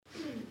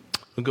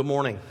Well, good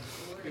morning.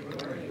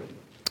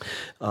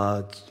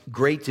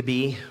 Great to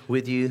be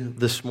with you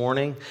this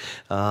morning.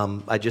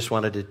 I just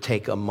wanted to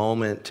take a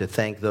moment to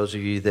thank those of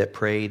you that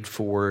prayed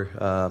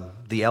for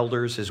the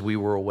elders as we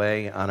were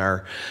away on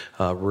our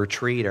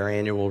retreat, our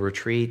annual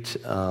retreat.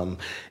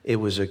 It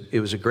was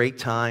a great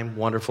time,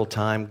 wonderful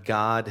time.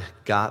 God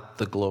got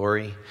the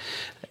glory,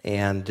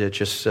 and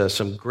just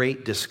some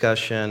great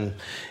discussion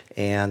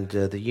and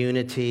the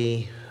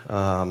unity.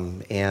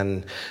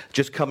 And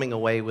just coming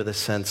away with a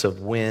sense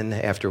of win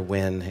after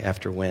win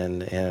after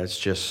win. And it's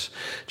just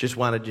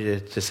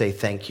wanted to say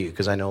thank you,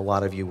 because I know a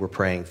lot of you were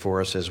praying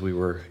for us as we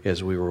were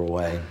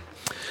away.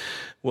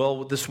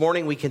 Well, this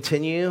morning we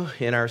continue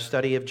in our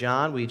study of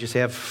John. We just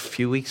have a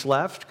few weeks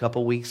left, a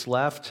couple weeks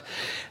left.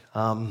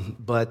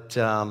 But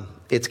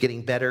it's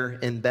getting better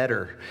and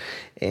better.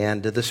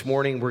 And this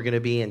morning we're going to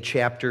be in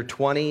chapter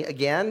 20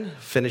 again,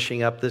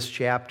 finishing up this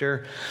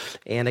chapter.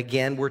 And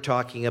again, we're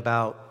talking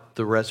about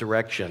the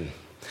resurrection.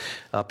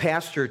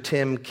 Pastor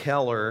Tim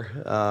Keller,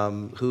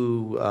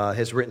 who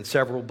has written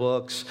several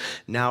books,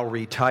 now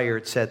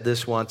retired, said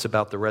this once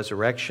about the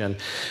resurrection,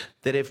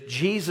 that if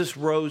Jesus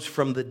rose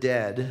from the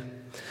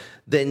dead,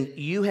 then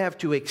you have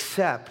to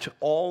accept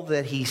all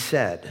that he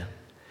said.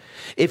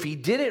 If he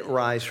didn't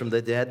rise from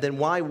the dead, then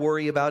why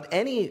worry about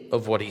any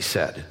of what he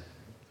said?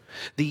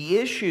 The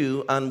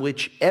issue on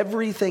which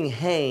everything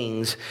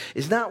hangs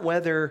is not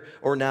whether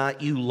or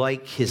not you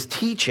like his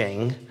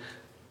teaching,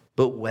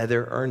 but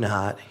whether or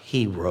not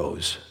he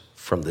rose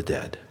from the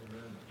dead.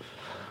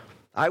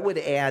 I would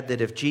add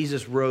that if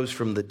Jesus rose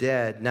from the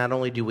dead, not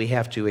only do we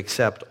have to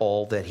accept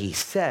all that he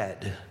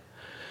said,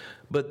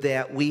 but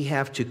that we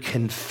have to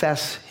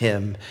confess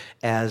him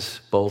as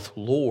both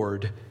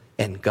Lord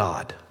and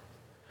God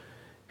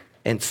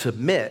and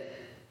submit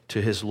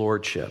to his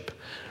lordship.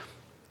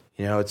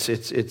 You know,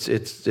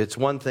 it's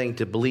one thing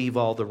to believe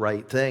all the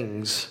right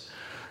things,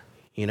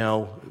 you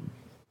know,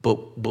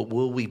 but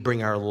will we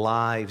bring our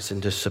lives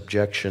into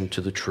subjection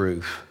to the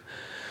truth?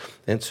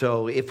 And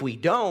so if we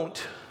don't,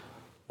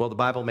 well, the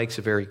Bible makes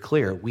it very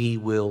clear, we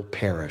will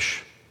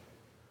perish.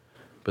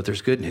 But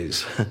there's good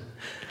news.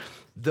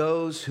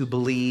 Those who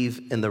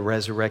believe in the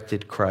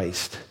resurrected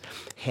Christ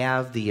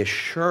have the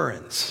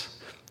assurance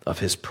of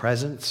his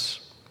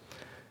presence,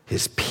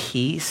 his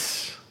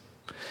peace,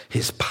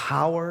 his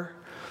power,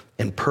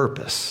 and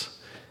purpose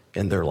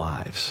in their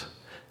lives.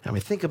 I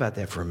mean, think about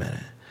that for a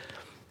minute.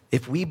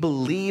 If we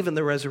believe in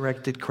the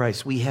resurrected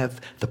Christ, we have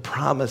the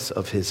promise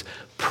of his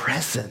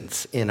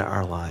presence in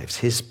our lives,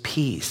 his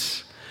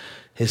peace,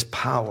 his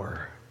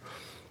power,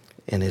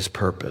 and his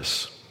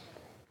purpose.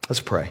 Let's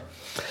pray.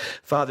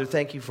 Father,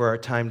 thank you for our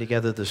time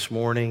together this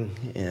morning.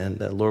 And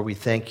Lord, we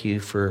thank you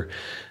for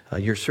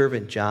your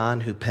servant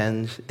John, who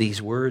penned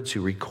these words, who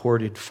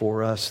recorded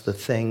for us the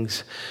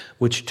things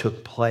which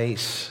took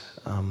place,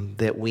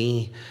 that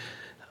we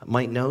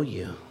might know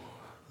you,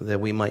 that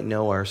we might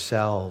know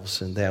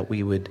ourselves, and that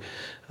we would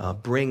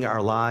bring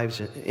our lives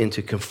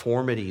into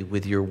conformity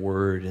with your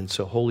word. And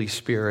so, Holy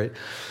Spirit,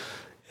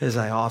 as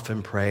I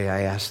often pray,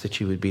 I ask that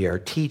you would be our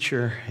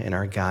teacher and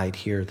our guide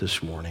here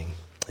this morning.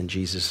 In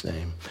Jesus'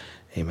 name,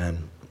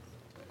 amen.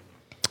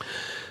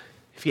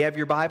 If you have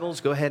your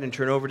Bibles, go ahead and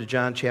turn over to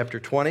John chapter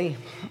 20.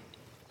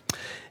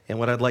 And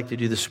what I'd like to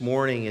do this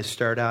morning is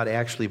start out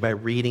actually by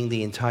reading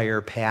the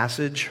entire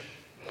passage.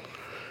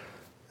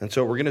 And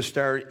so we're going to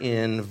start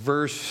in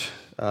verse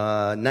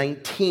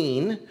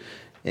 19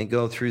 and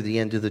go through the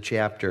end of the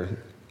chapter.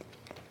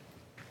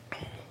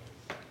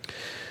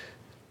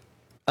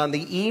 On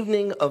the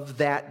evening of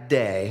that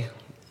day,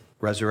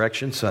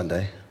 Resurrection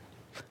Sunday,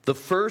 the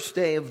first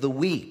day of the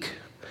week,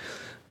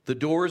 the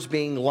doors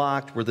being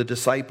locked where the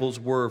disciples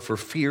were for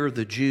fear of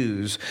the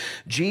Jews,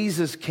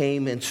 Jesus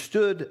came and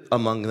stood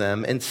among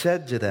them and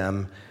said to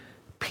them,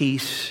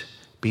 "Peace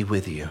be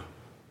with you."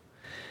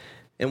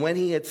 And when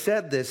he had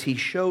said this, he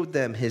showed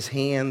them his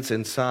hands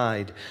and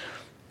side.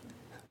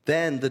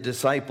 Then the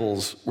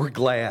disciples were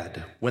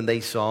glad when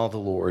they saw the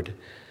Lord.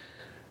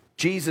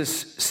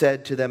 Jesus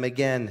said to them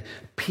again,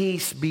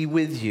 "Peace be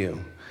with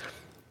you.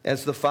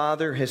 As the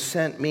Father has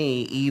sent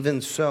me,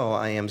 even so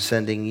I am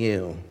sending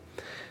you."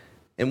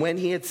 And when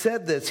he had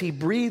said this, he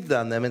breathed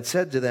on them and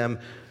said to them,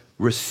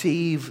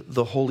 "Receive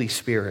the Holy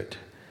Spirit.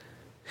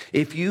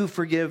 If you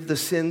forgive the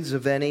sins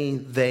of any,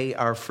 they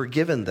are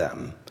forgiven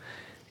them.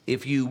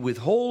 If you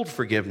withhold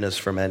forgiveness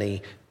from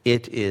any,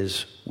 it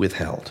is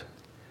withheld."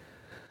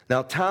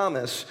 Now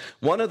Thomas,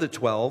 one of the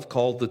 12,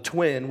 called the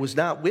twin, was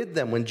not with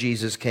them when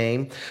Jesus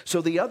came.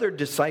 So the other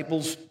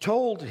disciples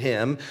told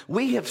him,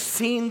 "We have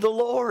seen the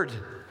Lord."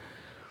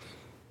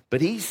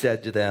 But he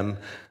said to them,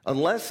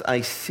 "Unless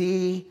I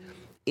see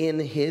in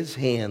his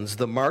hands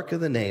the mark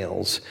of the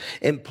nails,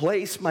 and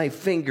place my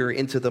finger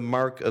into the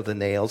mark of the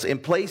nails,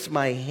 and place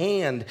my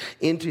hand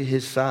into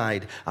his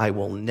side, I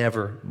will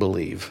never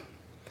believe."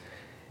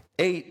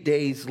 8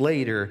 days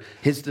later,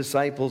 his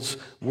disciples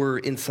were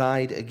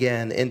inside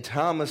again, and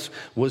Thomas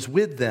was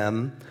with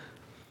them.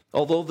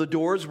 Although the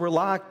doors were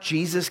locked,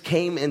 Jesus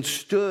came and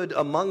stood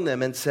among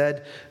them and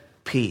said,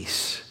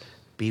 "Peace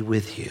be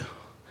with you."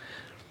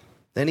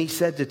 Then he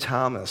said to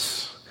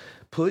Thomas,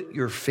 "Put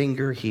your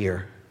finger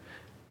here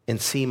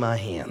and see my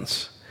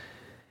hands.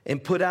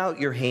 And put out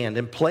your hand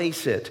and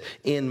place it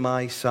in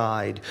my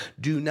side.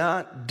 Do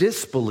not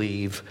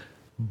disbelieve,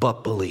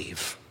 but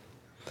believe."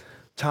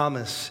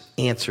 Thomas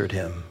answered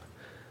him,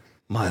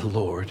 "My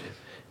Lord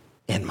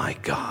and my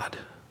God."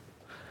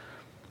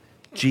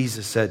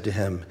 Jesus said to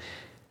him,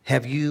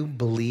 "Have you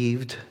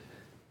believed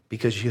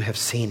because you have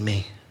seen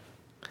me?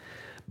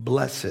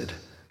 Blessed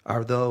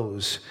are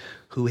those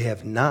who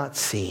have not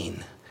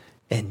seen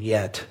and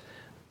yet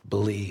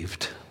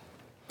believed."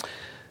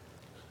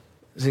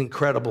 It's an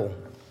incredible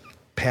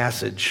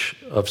passage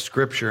of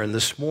Scripture. And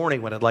this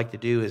morning, what I'd like to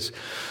do is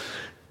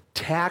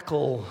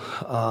tackle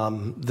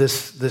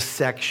this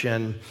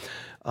section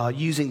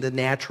using the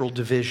natural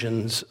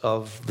divisions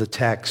of the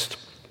text.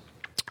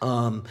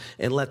 And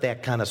let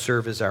that kind of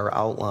serve as our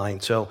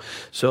outline. So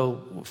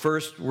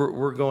first,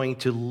 we're going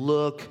to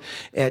look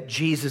at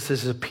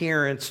Jesus'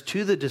 appearance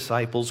to the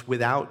disciples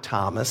without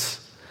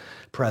Thomas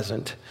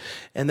present.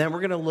 And then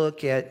we're going to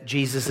look at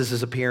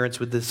Jesus' appearance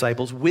with the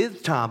disciples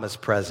with Thomas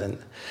present.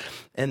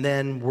 And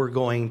then we're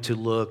going to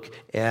look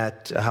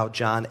at how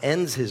John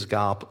ends his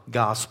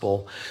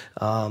gospel,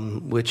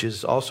 which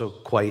is also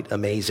quite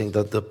amazing,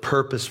 the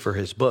purpose for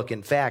his book.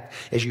 In fact,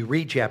 as you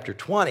read chapter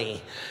 20,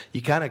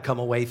 you kind of come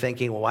away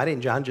thinking, well, why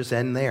didn't John just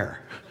end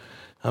there?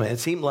 I mean, it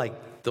seemed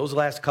like those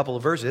last couple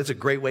of verses, it's a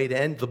great way to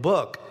end the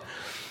book.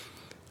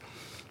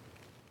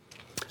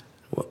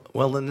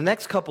 Well, in the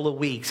next couple of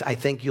weeks, I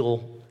think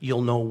you'll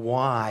know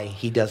why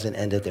he doesn't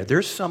end it there.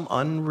 There's some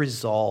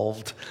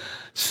unresolved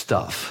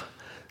stuff.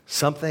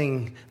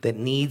 Something that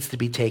needs to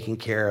be taken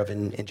care of,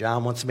 and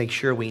John wants to make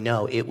sure we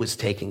know it was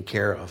taken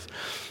care of.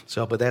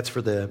 But that's for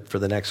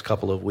the next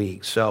couple of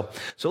weeks. So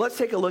let's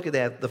take a look at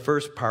that. The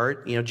first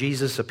part,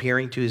 Jesus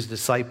appearing to his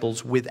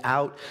disciples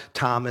without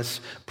Thomas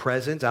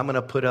present. I'm going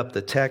to put up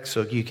the text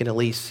so you can at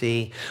least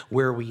see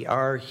where we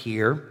are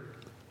here.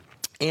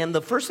 And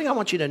the first thing I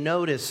want you to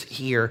notice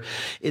here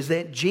is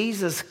that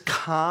Jesus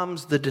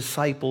calms the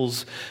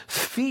disciples'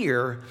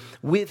 fear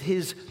with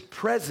his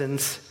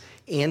presence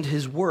and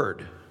his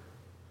word.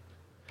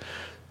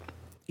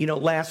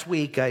 Last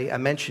week I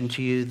mentioned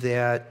to you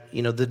that,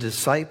 the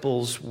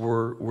disciples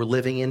were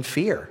living in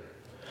fear.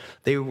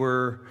 They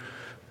were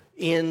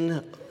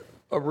in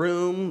a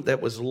room that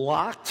was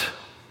locked.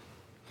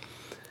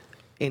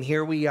 And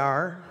here we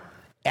are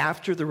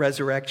after the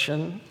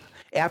resurrection,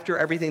 after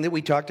everything that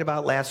we talked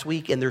about last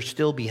week, and they're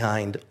still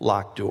behind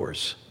locked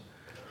doors.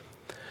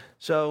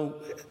 So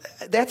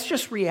that's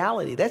just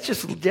reality. That's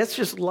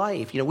just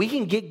life. We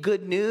can get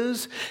good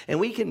news and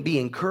we can be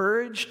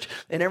encouraged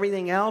and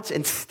everything else,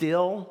 and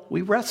still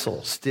we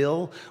wrestle.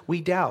 Still we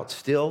doubt.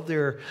 Still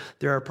there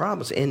are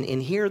problems. And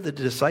here the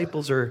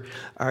disciples are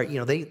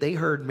they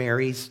heard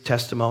Mary's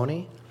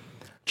testimony.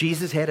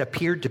 Jesus had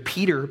appeared to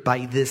Peter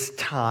by this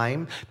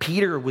time.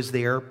 Peter was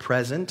there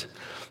present,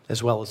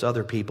 as well as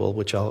other people,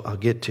 which I'll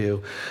get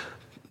to.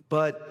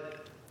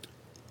 But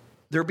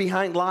they're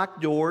behind locked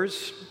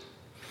doors.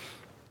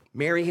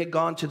 Mary had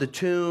gone to the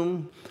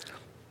tomb.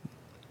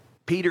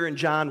 Peter and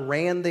John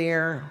ran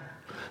there.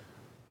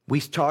 We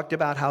talked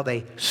about how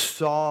they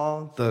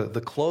saw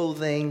the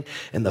clothing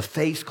and the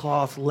face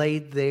cloth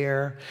laid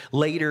there.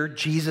 Later,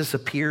 Jesus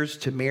appears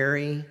to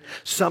Mary.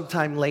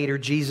 Sometime later,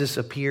 Jesus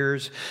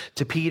appears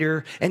to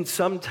Peter. And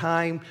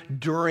sometime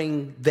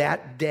during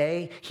that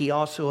day, he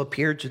also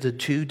appeared to the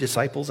two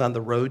disciples on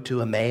the road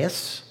to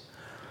Emmaus.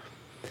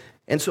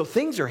 And so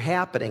things are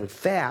happening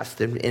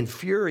fast and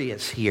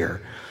furious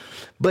here.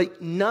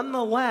 But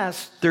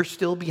nonetheless, they're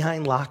still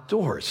behind locked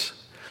doors.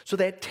 So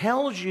that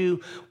tells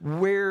you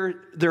where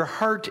their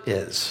heart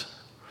is.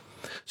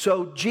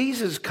 So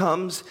Jesus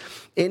comes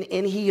and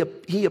he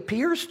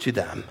appears to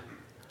them.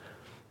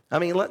 I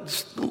mean,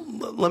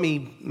 let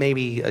me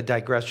maybe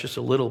digress just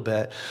a little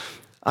bit.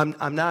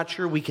 I'm not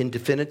sure we can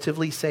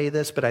definitively say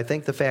this, but I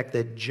think the fact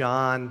that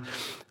John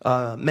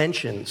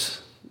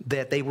mentions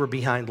that they were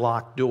behind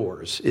locked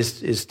doors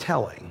is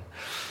telling.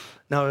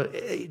 Now,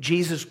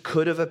 Jesus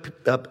could have,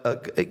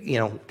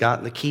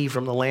 gotten the key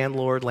from the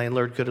landlord.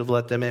 Landlord could have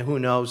let them in. Who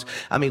knows?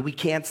 I mean, we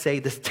can't say,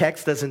 this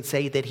text doesn't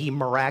say that he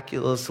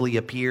miraculously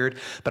appeared.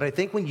 But I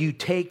think when you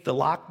take the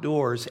locked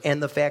doors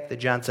and the fact that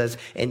John says,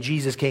 and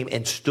Jesus came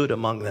and stood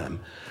among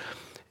them,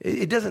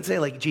 it doesn't say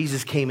like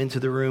Jesus came into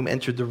the room,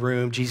 entered the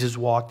room, Jesus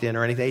walked in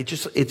or anything.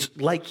 It's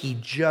like he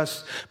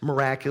just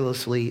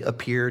miraculously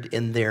appeared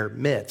in their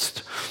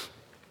midst.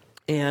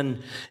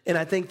 And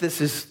I think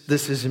this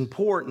is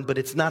important, but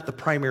it's not the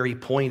primary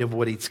point of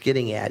what it's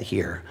getting at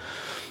here.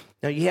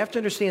 Now, you have to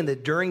understand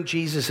that during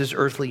Jesus'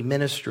 earthly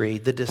ministry,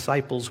 the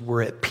disciples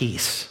were at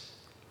peace.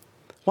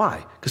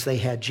 Why? Because they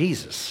had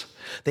Jesus.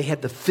 They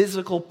had the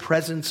physical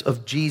presence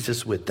of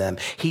Jesus with them.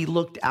 He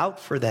looked out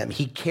for them.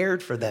 He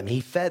cared for them. He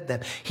fed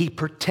them. He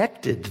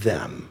protected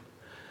them.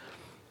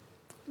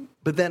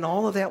 But then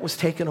all of that was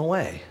taken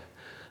away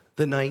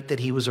the night that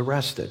he was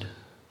arrested.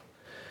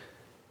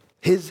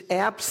 His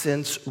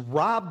absence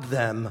robbed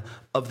them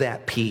of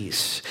that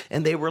peace,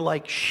 and they were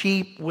like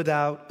sheep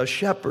without a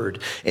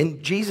shepherd.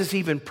 And Jesus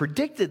even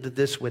predicted that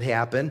this would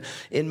happen.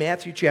 In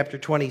Matthew chapter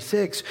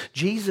 26,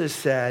 Jesus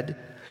said,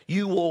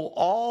 "You will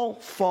all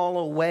fall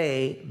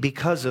away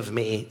because of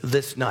me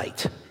this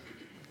night.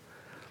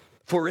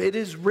 For it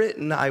is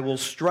written, I will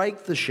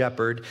strike the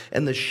shepherd,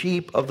 and the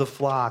sheep of the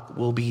flock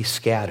will be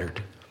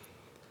scattered."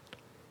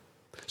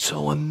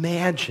 So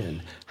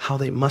imagine how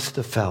they must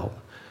have felt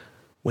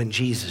when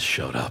Jesus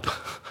showed up.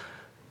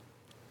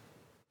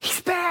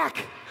 He's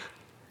back.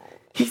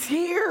 He's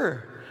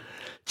here.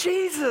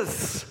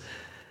 Jesus.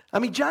 I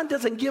mean, John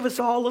doesn't give us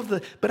all of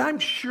the, but I'm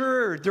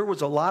sure there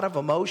was a lot of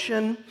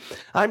emotion.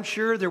 I'm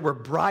sure there were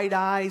bright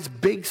eyes,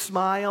 big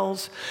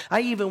smiles.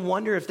 I even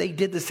wonder if they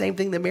did the same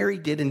thing that Mary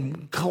did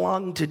and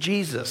clung to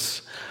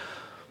Jesus.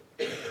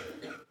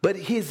 But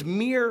his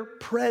mere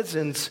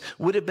presence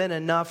would have been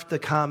enough to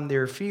calm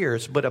their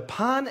fears. But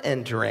upon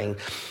entering,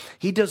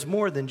 he does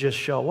more than just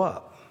show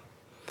up.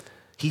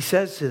 He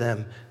says to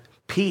them,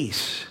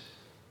 "Peace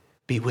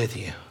be with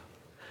you."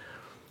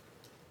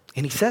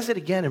 And he says it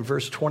again in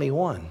verse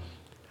 21.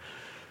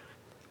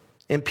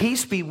 And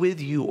peace be with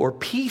you, or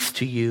peace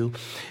to you,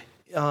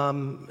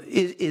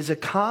 is a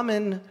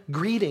common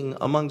greeting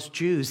amongst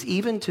Jews,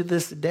 even to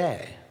this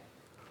day.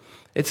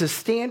 It's a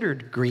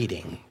standard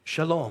greeting,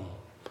 shalom.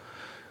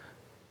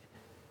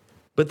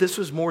 But this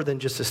was more than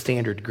just a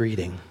standard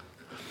greeting.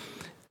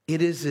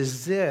 It is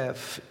as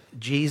if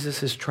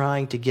Jesus is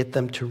trying to get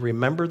them to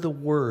remember the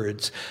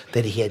words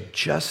that he had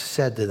just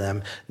said to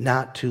them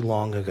not too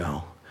long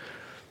ago.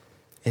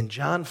 In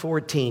John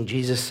 14,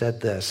 Jesus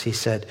said this. He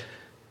said,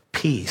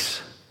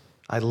 "Peace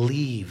I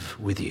leave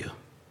with you.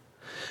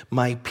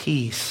 My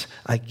peace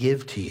I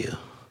give to you.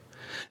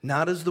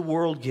 Not as the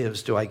world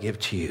gives do I give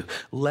to you.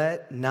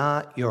 Let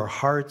not your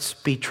hearts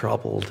be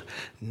troubled,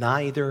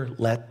 neither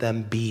let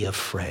them be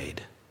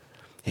afraid."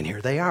 And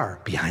here they are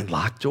behind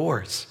locked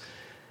doors.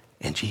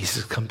 And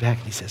Jesus comes back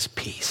and he says,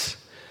 "Peace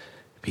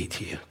be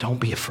to you.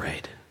 Don't be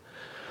afraid."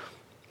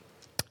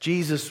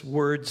 Jesus'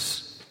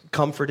 words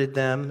comforted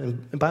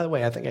them. And by the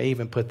way, I think I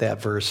even put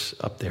that verse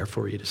up there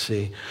for you to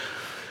see.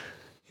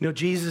 You know,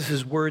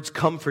 Jesus' words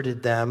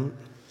comforted them.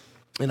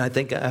 And I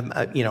think,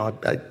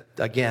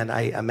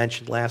 I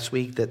mentioned last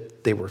week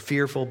that they were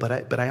fearful,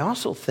 but I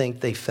also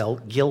think they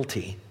felt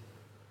guilty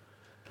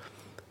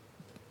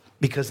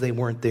because they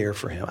weren't there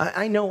for him.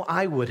 I know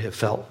I would have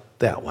felt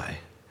that way.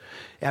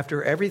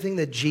 After everything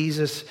that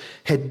Jesus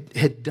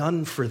had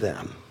done for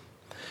them,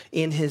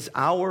 in his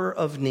hour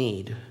of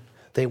need,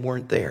 they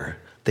weren't there.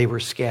 They were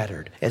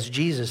scattered. As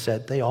Jesus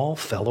said, they all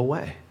fell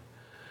away.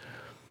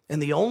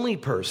 And the only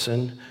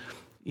person,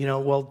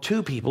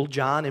 two people,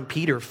 John and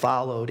Peter,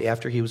 followed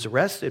after he was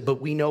arrested, but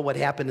we know what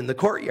happened in the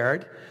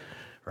courtyard,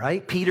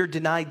 right? Peter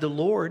denied the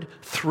Lord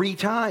 3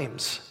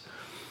 times.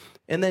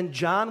 And then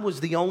John was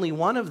the only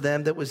one of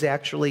them that was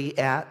actually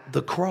at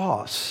the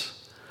cross.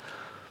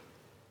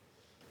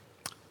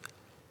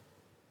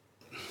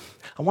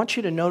 I want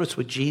you to notice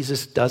what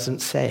Jesus doesn't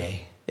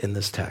say in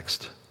this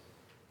text.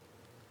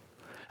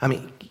 I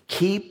mean,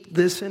 keep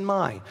this in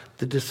mind.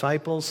 The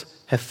disciples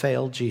have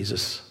failed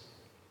Jesus.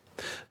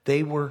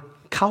 They were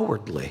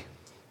cowardly.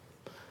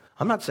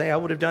 I'm not saying I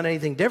would have done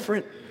anything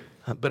different,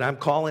 but I'm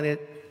calling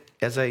it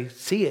as I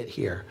see it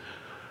here.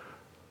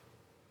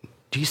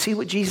 Do you see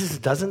what Jesus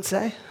doesn't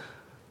say?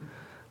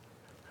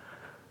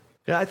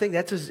 I think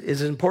that's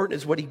as important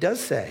as what he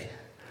does say.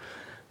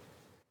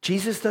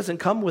 Jesus doesn't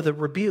come with a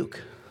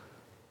rebuke,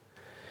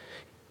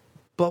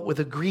 but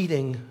with a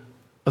greeting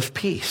of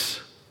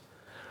peace.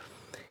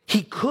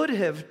 He could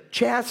have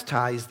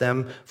chastised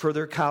them for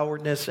their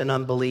cowardness and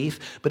unbelief,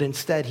 but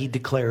instead he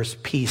declares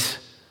peace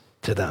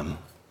to them.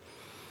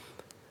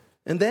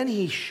 And then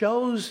he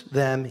shows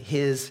them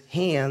his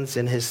hands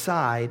and his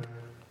side.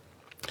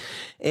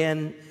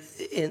 And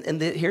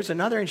here's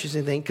another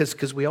interesting thing,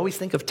 because we always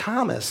think of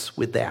Thomas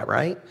with that,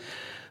 right?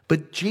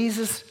 But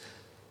Jesus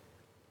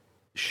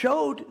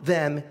showed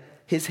them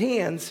his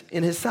hands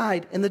and his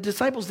side, and the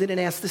disciples didn't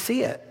ask to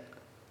see it.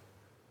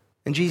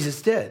 And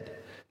Jesus did.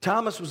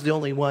 Thomas was the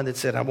only one that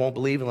said, "I won't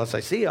believe unless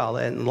I see all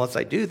that, unless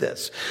I do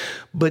this."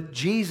 But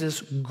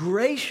Jesus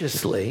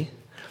graciously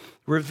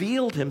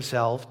revealed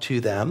himself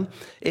to them.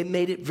 It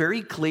made it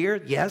very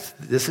clear, yes,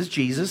 this is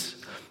Jesus.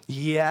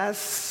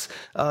 Yes,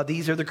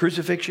 these are the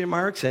crucifixion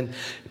marks. And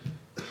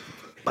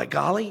by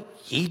golly,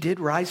 he did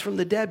rise from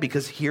the dead,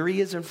 because here he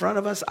is in front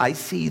of us. I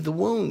see the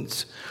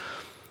wounds.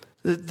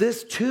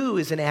 This too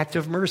is an act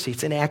of mercy.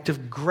 It's an act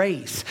of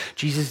grace.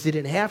 Jesus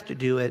didn't have to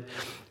do it,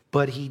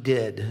 but he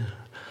did.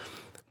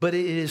 But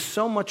it is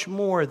so much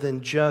more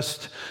than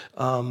just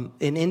an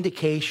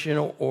indication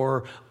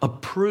or a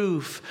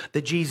proof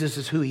that Jesus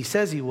is who he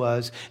says he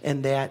was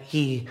and that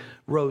he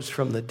rose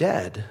from the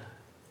dead.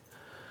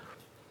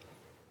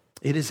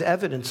 It is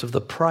evidence of the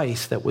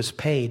price that was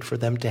paid for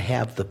them to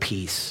have the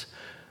peace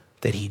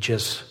that he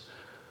just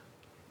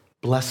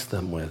blessed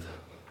them with.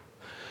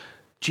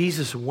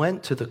 Jesus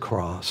went to the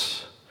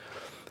cross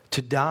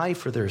to die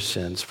for their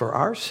sins, for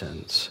our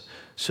sins,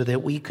 so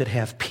that we could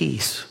have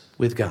peace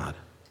with God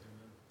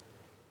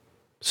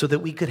so that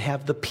we could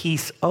have the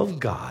peace of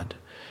God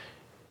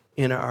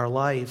in our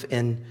life.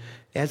 And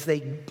as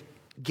they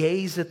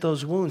gaze at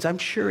those wounds, I'm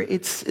sure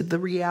it's the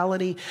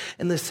reality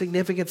and the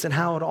significance and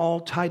how it all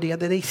tied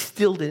together. They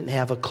still didn't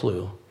have a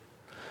clue,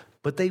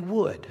 but they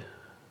would.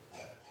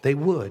 They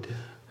would.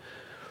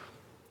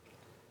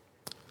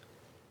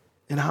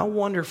 And how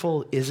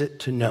wonderful is it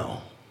to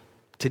know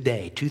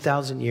today,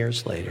 2,000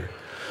 years later,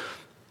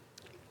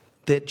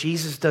 that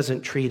Jesus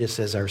doesn't treat us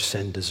as our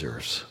sin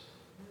deserves.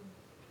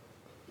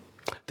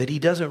 That he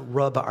doesn't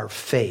rub our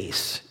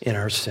face in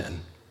our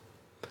sin.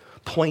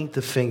 Point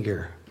the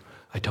finger.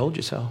 I told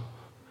you so.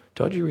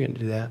 Told you were going to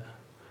do that.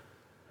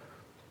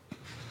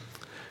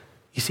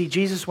 You see,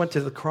 Jesus went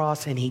to the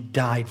cross and he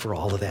died for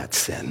all of that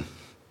sin.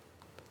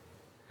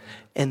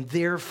 And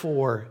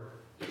therefore,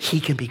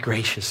 he can be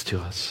gracious to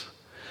us.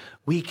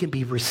 We can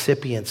be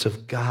recipients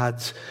of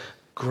God's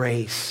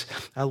grace.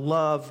 I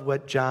love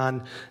what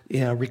John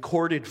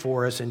recorded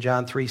for us in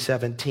John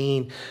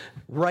 3:17,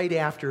 right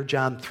after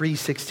John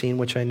 3:16,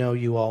 which I know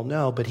you all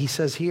know. But he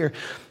says here,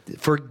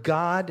 "For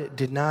God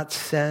did not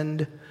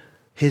send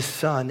his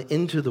Son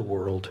into the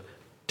world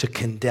to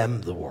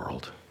condemn the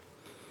world,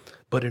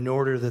 but in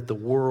order that the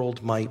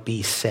world might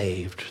be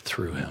saved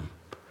through him."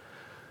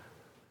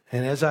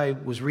 And as I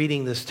was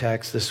reading this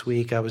text this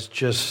week, I was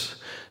just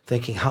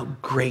thinking how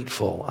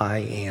grateful I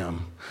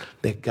am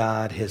that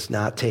God has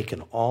not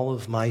taken all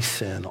of my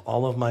sin,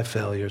 all of my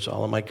failures,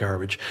 all of my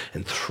garbage,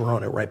 and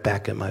thrown it right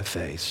back in my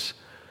face.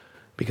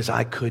 Because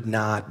I could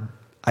not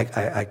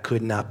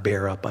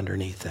bear up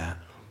underneath that.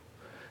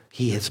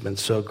 He has been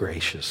so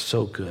gracious,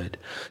 so good.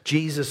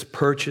 Jesus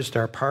purchased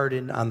our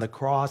pardon on the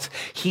cross.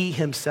 He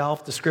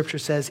himself, the scripture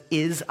says,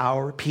 is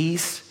our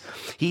peace.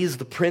 He is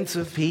the Prince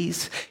of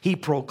Peace. He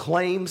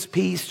proclaims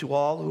peace to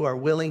all who are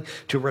willing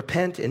to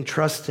repent and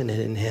trust in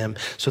him.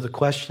 So the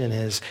question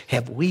is,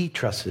 have we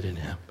trusted in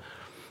him?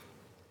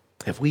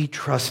 Have we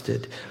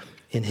trusted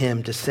in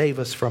him to save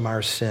us from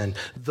our sin?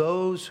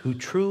 Those who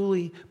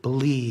truly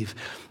believe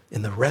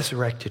in the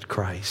resurrected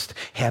Christ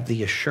have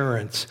the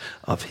assurance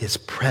of his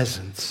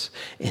presence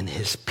and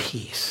his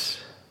peace.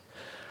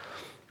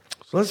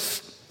 So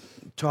let's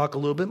talk a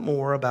little bit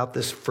more about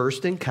this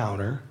first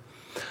encounter,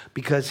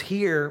 because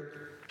here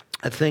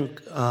I think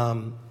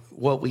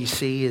what we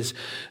see is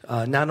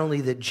not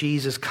only that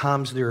Jesus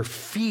calms their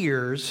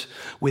fears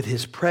with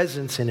his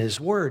presence and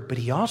his word, but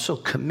he also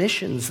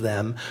commissions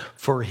them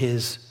for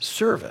his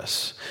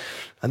service.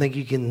 I think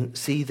you can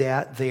see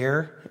that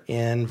there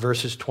in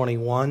verses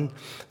 21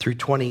 through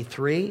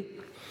 23.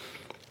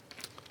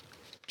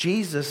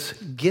 Jesus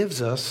gave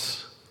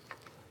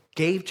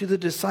to the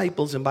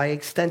disciples, and by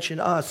extension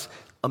us,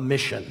 a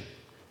mission.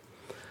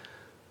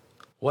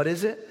 What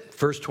is it?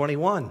 Verse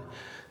 21.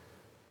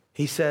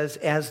 He says,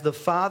 "As the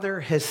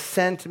Father has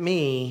sent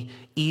me,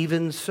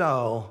 even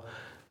so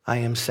I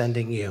am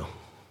sending you."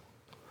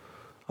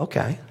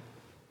 Okay.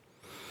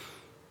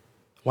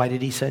 Why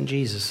did he send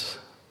Jesus?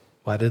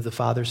 Why did the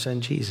Father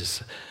send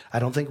Jesus? I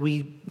don't think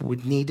we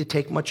would need to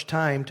take much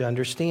time to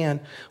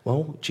understand.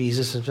 Well,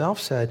 Jesus himself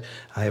said,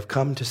 "I have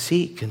come to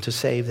seek and to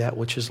save that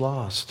which is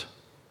lost."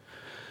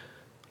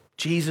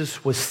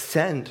 Jesus was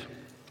sent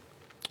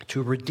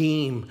to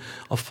redeem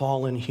a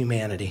fallen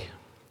humanity,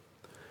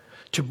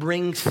 to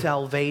bring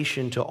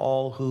salvation to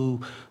all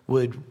who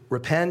would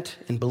repent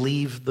and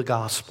believe the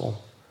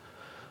gospel.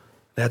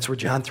 That's where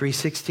John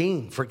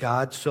 3:16, "For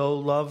God so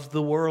loved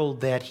the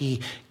world that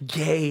he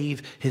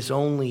gave his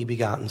only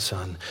begotten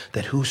Son,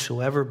 that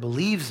whosoever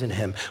believes in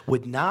him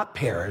would not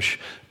perish,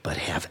 but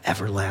have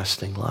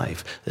everlasting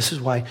life." This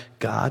is why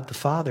God the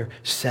Father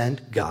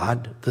sent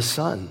God the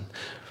Son.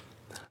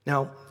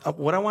 Now,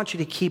 what I want you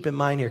to keep in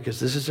mind here, because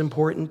this is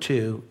important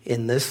too,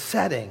 in this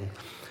setting,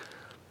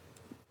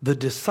 the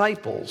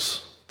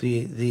disciples,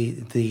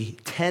 the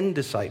 10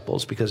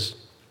 disciples, because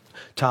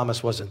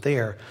Thomas wasn't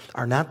there,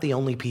 are not the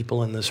only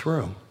people in this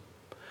room.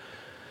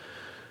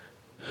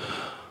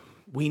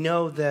 We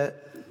know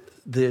that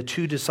the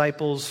 2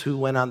 disciples who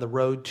went on the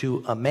road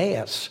to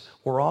Emmaus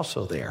were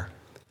also there,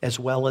 as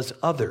well as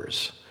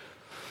others.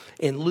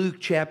 In Luke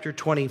chapter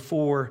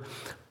 24,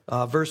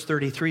 verse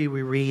 33,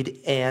 we read,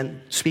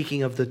 and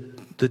speaking of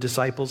the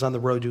disciples on the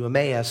road to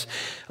Emmaus,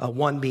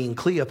 one being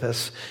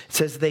Cleopas, it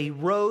says, "They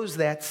rose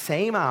that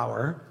same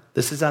hour."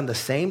 This is on the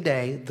same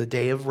day, the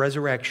day of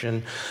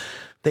resurrection.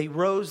 "They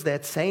rose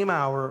that same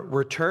hour,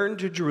 returned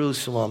to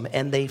Jerusalem,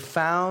 and they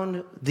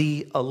found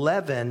the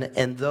 11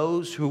 and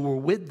those who were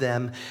with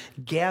them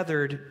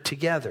gathered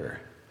together,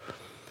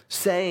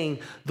 saying,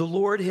 'The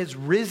Lord has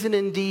risen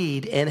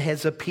indeed and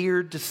has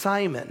appeared to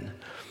Simon.'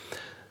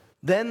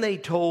 Then they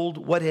told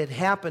what had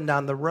happened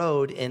on the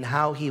road and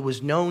how he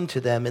was known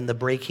to them in the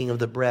breaking of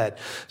the bread."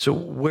 So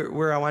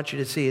where I want you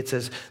to see, it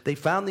says, they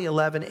found the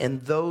 11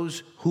 and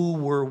those who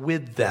were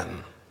with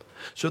them.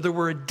 So there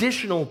were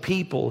additional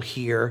people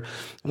here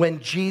when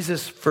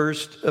Jesus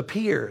first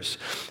appears.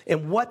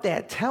 And what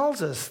that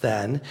tells us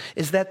then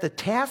is that the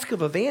task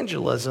of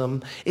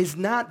evangelism is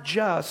not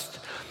just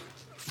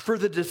for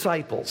the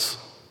disciples.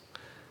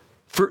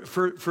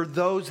 for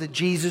those that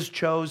Jesus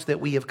chose that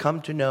we have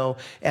come to know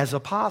as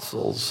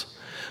apostles,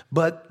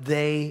 but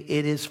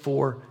it is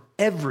for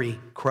every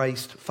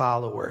Christ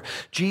follower.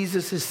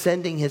 Jesus is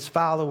sending his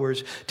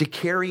followers to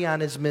carry on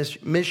his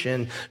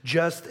mission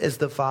just as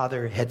the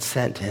Father had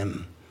sent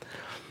him.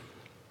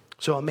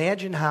 So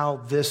imagine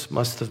how this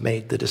must have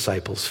made the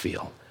disciples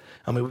feel.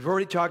 I mean, we've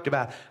already talked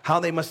about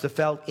how they must have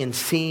felt in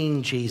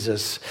seeing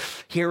Jesus,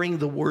 hearing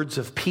the words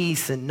of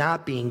peace and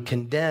not being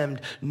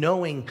condemned,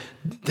 knowing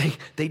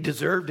they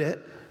deserved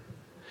it.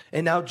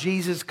 And now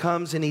Jesus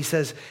comes and he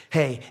says,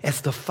 hey,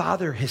 as the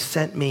Father has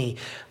sent me,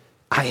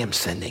 I am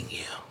sending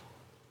you.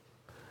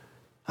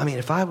 I mean,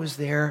 if I was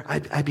there,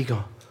 I'd be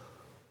going,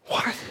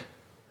 what?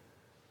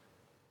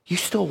 You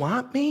still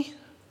want me?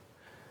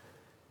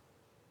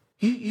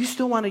 You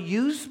still want to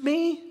use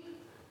me?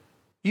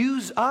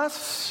 Use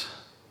us?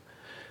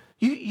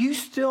 You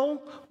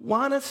still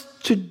want us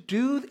to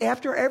do,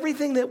 after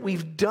everything that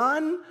we've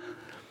done?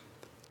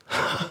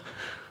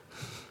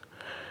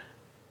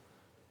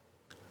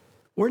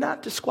 We're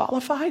not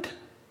disqualified?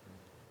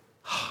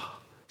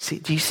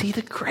 Do you see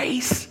the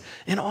grace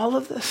in all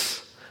of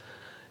this?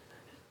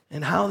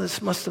 And how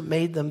this must have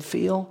made them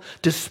feel?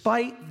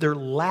 Despite their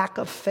lack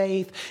of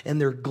faith and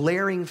their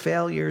glaring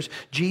failures,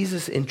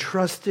 Jesus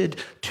entrusted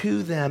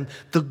to them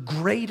the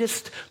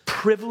greatest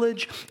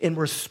privilege and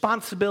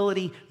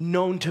responsibility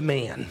known to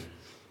man.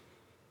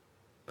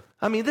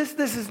 I mean, this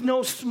is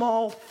no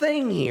small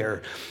thing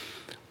here.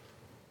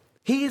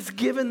 He has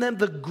given them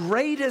the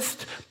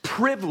greatest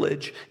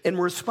privilege and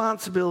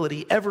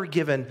responsibility ever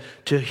given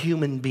to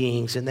human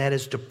beings, and that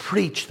is to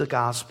preach the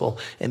gospel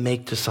and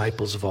make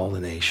disciples of all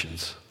the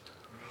nations.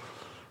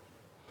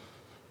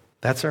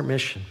 That's our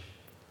mission.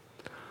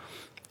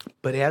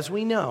 But as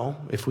we know,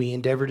 if we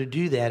endeavor to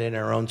do that in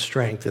our own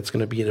strength, it's going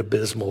to be an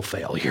abysmal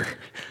failure.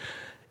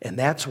 And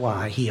that's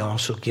why he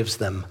also gives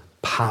them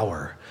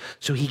power.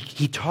 So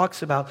he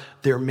talks about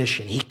their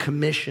mission. He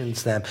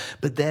commissions them.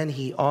 But then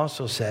he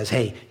also says,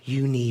 hey,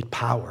 you need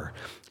power.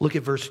 Look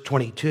at verse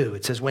 22.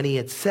 It says, when he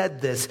had said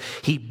this,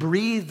 he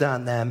breathed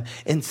on them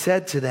and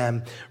said to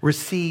them,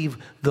 receive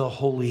the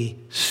Holy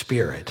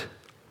Spirit.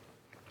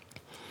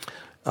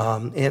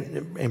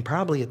 And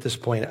probably at this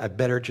point, I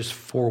better just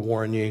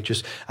forewarn you.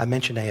 I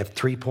mentioned I have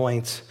 3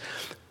 points.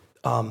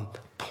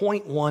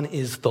 Point 1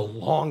 is the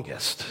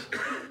longest,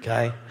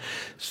 okay?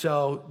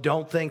 So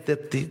don't think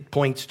that the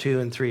points 2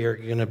 and 3 are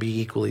going to be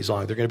equally as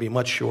long. They're going to be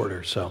much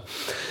shorter. So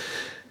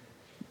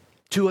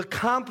to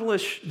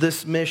accomplish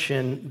this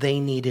mission, they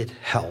needed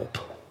help.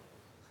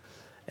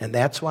 And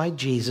that's why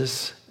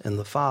Jesus and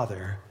the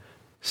Father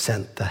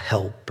sent the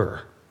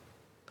helper.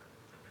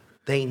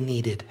 They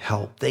needed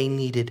help. They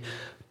needed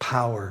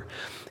power.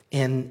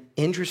 And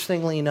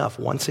interestingly enough,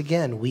 once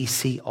again, we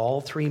see all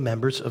 3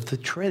 members of the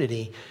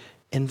Trinity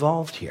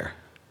involved here.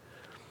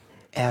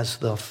 As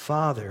the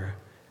Father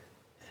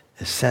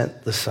has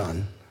sent the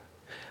Son,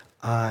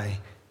 I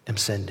am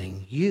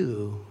sending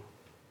you.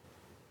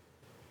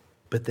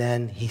 But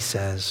then he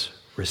says,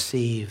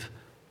 receive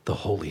the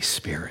Holy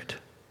Spirit.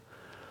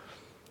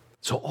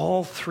 So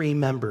all 3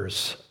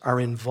 members are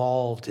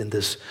involved in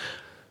this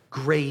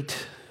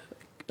great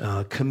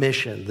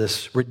commission,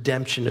 this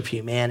redemption of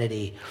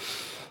humanity.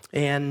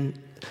 And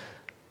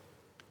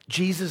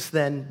Jesus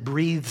then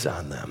breathes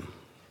on them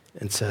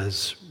and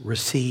says,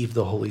 receive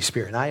the Holy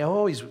Spirit. And I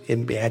always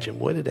imagine,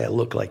 what did that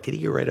look like? Did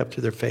he get right up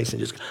to their face and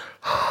just,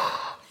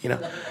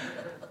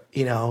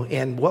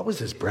 and what was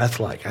his breath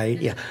like?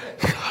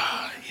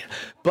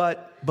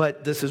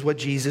 But this is what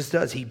Jesus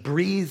does. He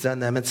breathes on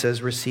them and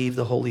says, receive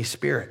the Holy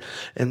Spirit.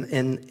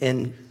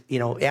 And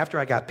after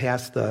I got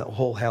past the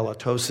whole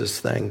halitosis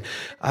thing,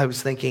 I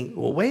was thinking,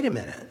 well, wait a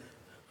minute.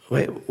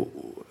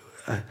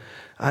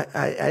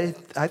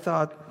 I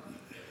thought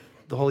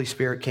the Holy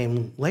Spirit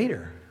came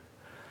later.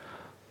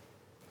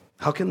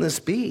 How can this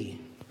be?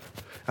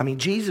 I mean,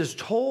 Jesus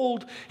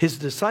told his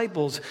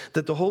disciples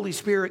that the Holy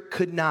Spirit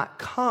could not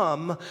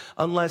come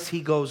unless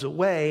he goes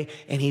away,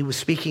 and he was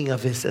speaking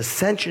of his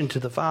ascension to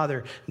the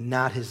Father,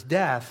 not his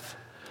death.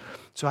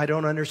 So I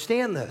don't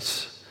understand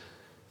this.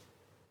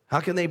 How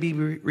can they be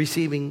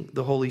receiving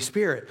the Holy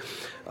Spirit?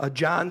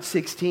 John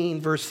 16,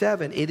 verse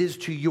 7, it is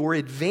to your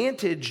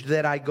advantage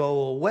that I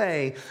go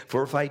away,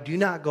 for if I do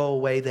not go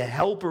away, the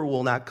helper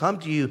will not come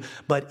to you,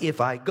 but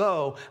if I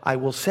go, I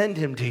will send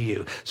him to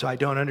you. So I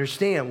don't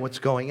understand what's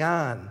going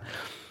on.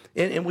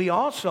 And we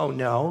also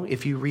know,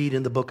 if you read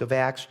in the book of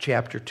Acts,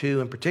 chapter 2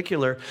 in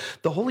particular,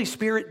 the Holy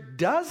Spirit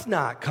does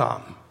not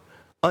come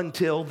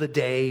until the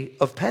day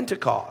of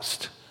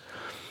Pentecost.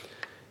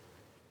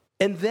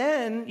 And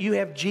then you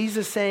have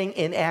Jesus saying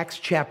in Acts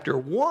chapter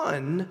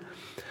 1,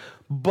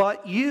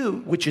 but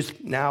you, which is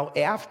now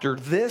after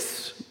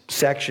this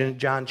section,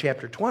 John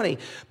chapter 20,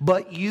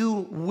 but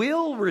you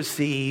will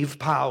receive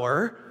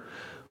power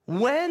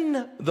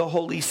when the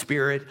Holy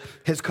Spirit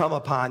has come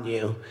upon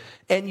you,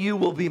 and you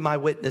will be my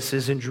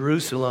witnesses in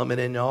Jerusalem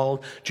and in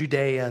all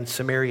Judea and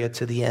Samaria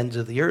to the ends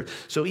of the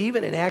earth. So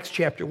even in Acts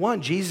chapter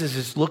 1, Jesus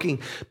is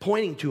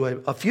pointing to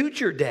a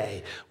future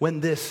day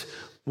when this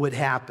would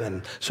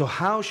happen. So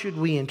how should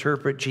we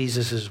interpret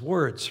Jesus'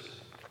 words?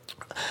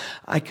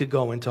 I could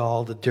go into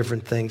all the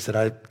different things that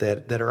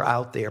are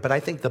out there, but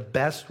I think the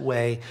best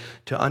way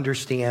to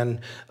understand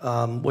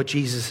what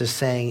Jesus is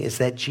saying is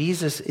that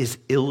Jesus is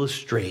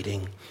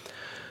illustrating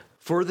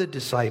for the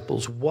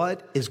disciples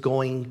what is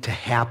going to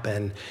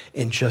happen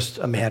in just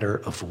a matter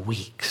of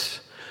weeks.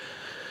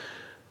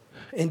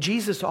 And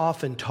Jesus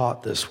often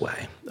taught this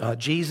way.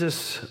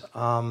 Jesus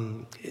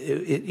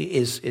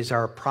is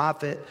our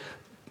prophet,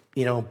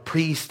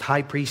 priest,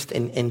 high priest,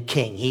 and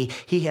king.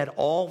 He had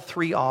all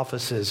three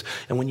offices.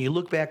 And when you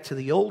look back to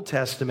the Old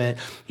Testament,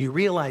 you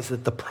realize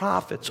that the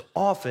prophets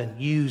often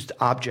used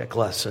object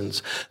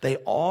lessons. They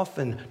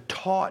often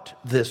taught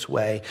this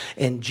way.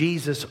 And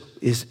Jesus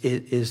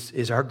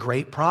is our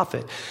great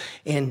prophet.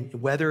 And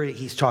whether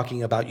he's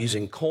talking about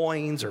using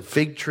coins or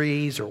fig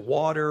trees or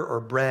water or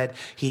bread,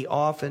 he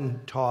often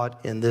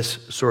taught in this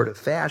sort of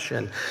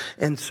fashion.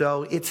 And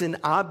so it's an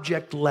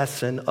object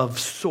lesson of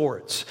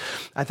sorts.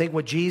 I think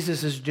what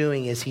Jesus is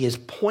doing is he is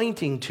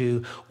pointing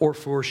to or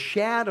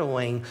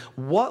foreshadowing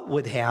what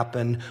would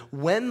happen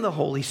when the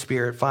Holy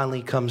Spirit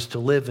finally comes to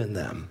live in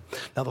them.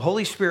 Now, the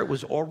Holy Spirit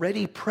was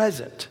already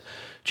present.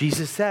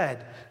 Jesus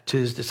said to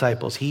his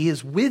disciples, he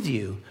is with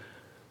you,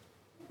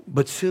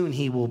 but soon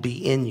he will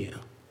be in you.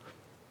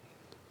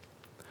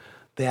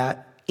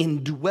 That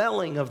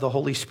indwelling of the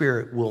Holy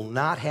Spirit will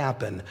not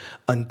happen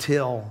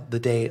until the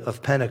day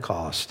of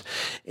Pentecost.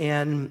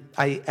 And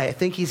I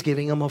think he's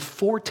giving them a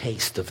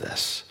foretaste of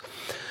this.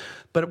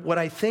 But what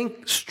I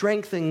think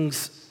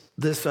strengthens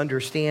this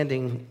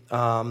understanding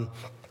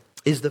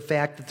is the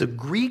fact that the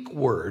Greek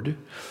word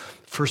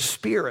for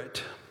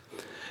spirit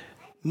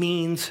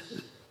means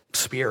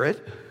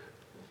spirit,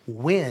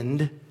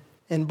 wind,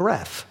 and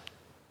breath.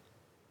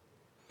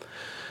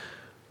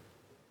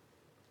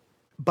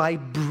 By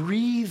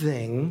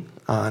breathing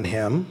on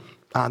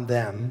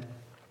them,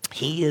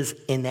 he is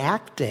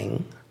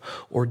enacting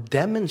or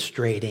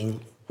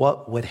demonstrating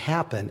what would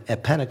happen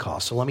at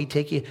Pentecost. So let me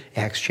take you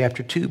Acts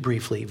chapter 2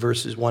 briefly,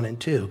 verses 1 and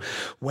 2.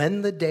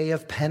 When the day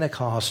of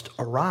Pentecost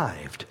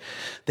arrived,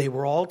 they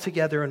were all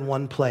together in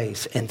one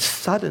place, and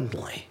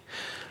suddenly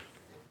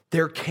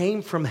there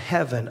came from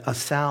heaven a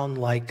sound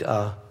like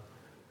a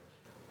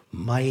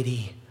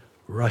mighty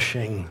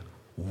rushing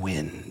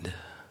wind.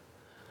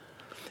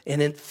 And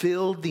it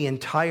filled the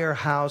entire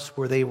house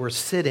where they were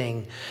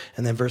sitting.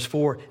 And then verse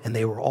 4, and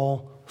they were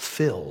all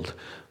filled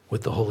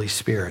with the Holy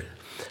Spirit.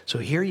 So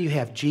here you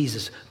have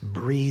Jesus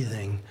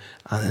breathing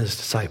on his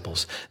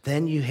disciples.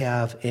 Then you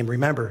have, and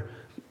remember,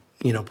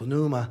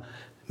 pneuma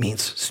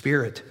means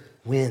spirit,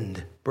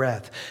 wind,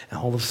 breath. And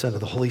all of a sudden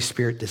the Holy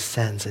Spirit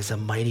descends as a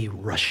mighty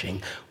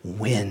rushing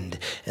wind.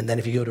 And then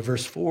if you go to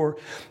verse 4,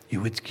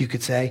 you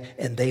could say,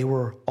 and they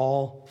were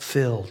all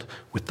filled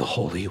with the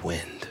holy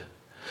wind,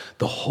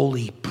 the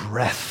holy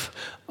breath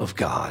of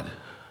God.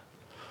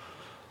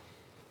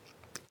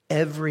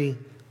 Every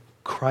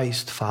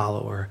Christ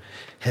follower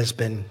has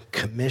been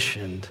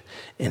commissioned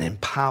and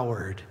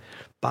empowered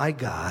by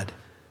God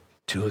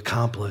to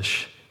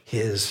accomplish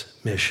his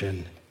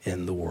mission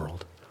in the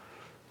world.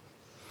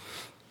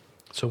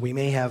 So we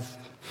may have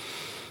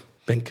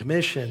been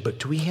commissioned, but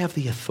do we have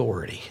the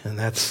authority? And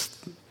that's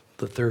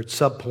the third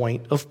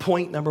subpoint of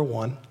point number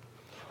 1,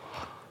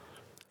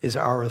 is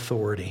our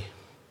authority.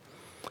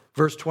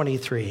 Verse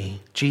 23,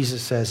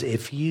 Jesus says,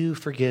 if you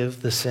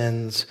forgive the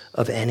sins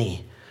of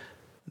any,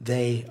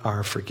 they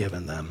are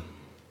forgiven them.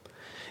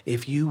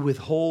 If you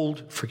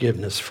withhold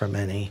forgiveness from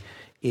any,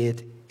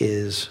 it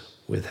is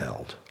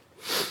withheld.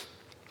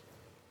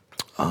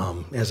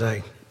 As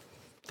I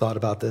thought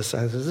about this,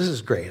 I said, this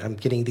is great. I'm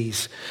getting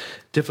these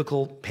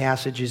difficult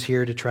passages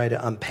here to try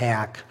to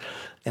unpack.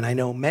 And I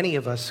know many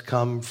of us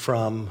come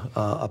from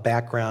a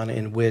background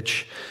in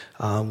which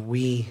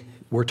we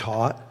were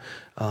taught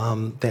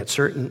that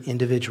certain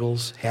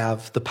individuals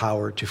have the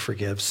power to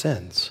forgive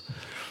sins.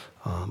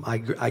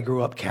 I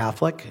grew up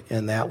Catholic,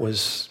 and that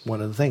was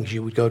one of the things.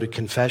 You would go to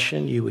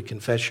confession, you would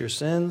confess your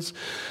sins,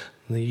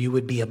 you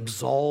would be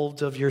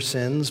absolved of your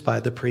sins by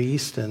the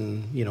priest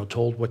and,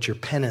 told what your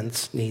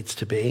penance needs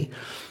to be.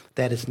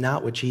 That is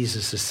not what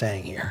Jesus is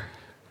saying here.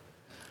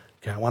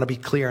 Okay, I want to be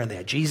clear on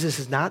that. Jesus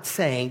is not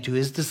saying to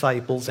his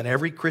disciples and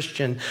every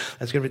Christian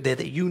that's going to be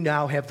that you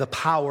now have the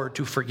power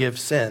to forgive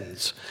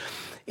sins,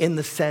 in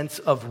the sense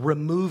of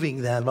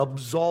removing them,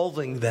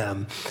 absolving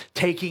them,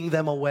 taking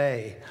them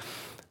away.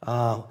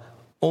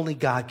 Only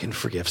God can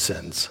forgive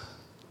sins.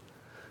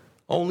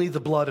 Only the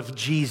blood of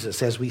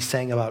Jesus, as we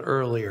sang about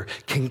earlier,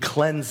 can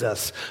cleanse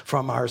us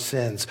from our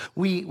sins.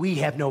 We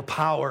have no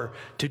power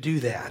to do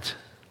that.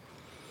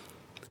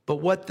 But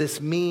what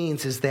this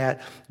means is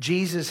that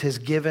Jesus has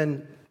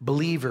given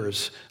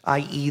believers,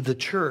 i.e. the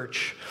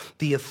church,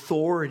 the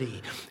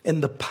authority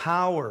and the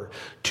power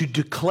to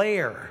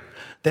declare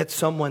that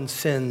someone's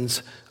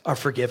sins are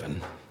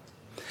forgiven,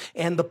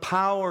 and the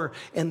power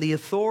and the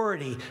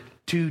authority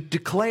to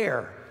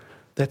declare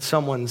that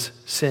someone's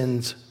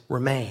sins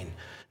remain.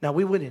 Now,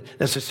 we wouldn't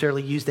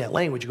necessarily use that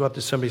language. You go up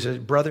to somebody and say,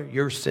 brother,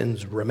 your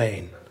sins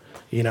remain.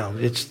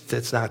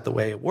 It's not the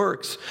way it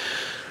works.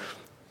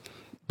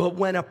 But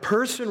when a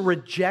person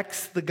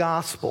rejects the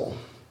gospel,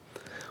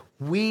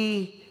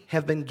 we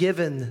have been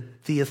given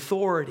the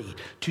authority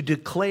to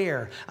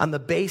declare on the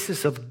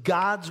basis of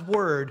God's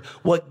word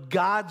what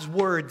God's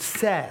word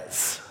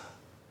says.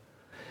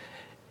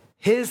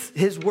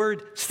 His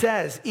word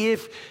says,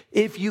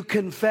 if you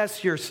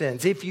confess your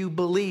sins, if you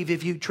believe,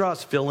 if you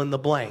trust, fill in the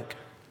blank.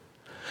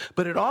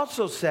 But it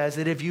also says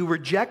that if you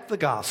reject the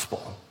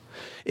gospel,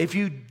 if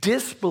you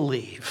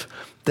disbelieve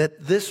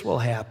that this will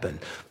happen,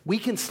 we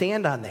can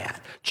stand on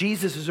that.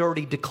 Jesus has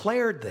already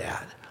declared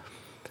that.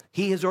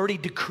 He has already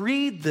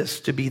decreed this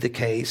to be the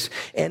case,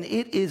 and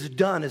it is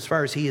done as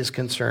far as he is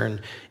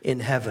concerned in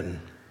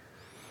heaven.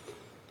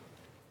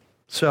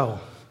 So,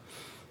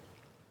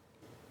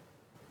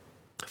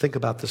 think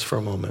about this for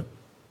a moment.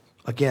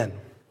 Again,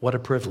 what a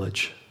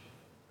privilege,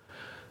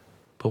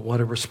 but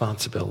what a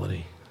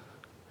responsibility.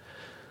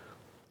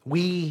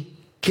 We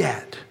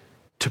get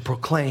to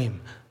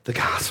proclaim the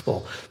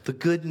gospel, the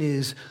good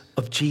news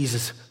of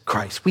Jesus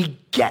Christ. We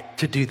get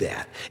to do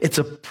that. It's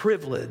a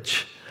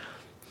privilege.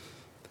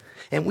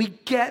 And we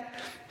get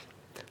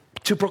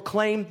to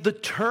proclaim the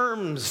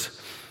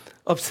terms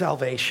of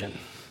salvation.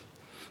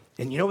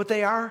 And you know what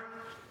they are?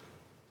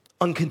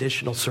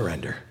 Unconditional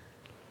surrender.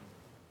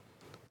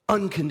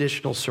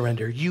 Unconditional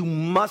surrender. You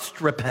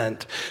must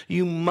repent.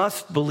 You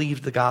must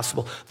believe the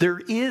gospel. There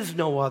is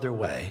no other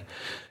way.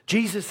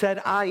 Jesus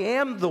said, I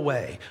am the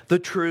way, the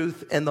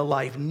truth, and the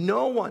life.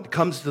 No one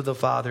comes to the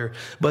Father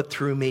but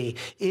through me.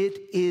 It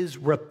is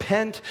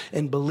repent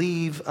and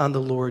believe on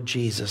the Lord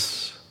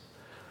Jesus.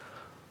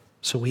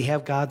 So we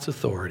have God's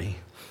authority,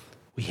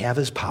 we have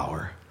his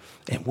power,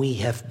 and we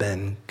have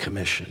been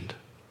commissioned.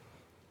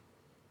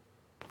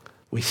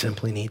 We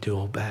simply need to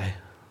obey.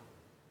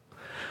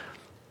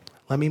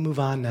 Let me move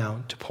on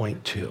now to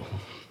point 2.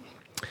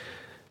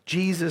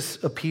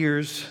 Jesus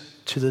appears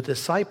to the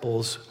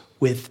disciples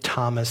with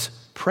Thomas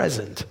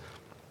present.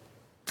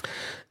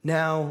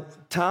 Now,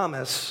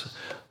 Thomas,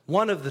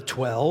 one of the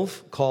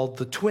 12, called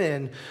the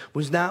twin,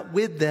 was not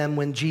with them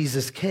when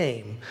Jesus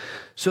came.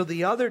 So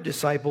the other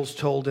disciples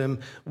told him,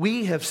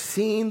 we have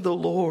seen the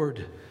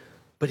Lord.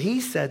 But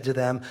he said to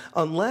them,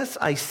 unless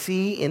I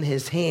see in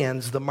his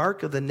hands the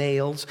mark of the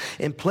nails,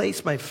 and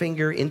place my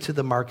finger into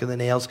the mark of the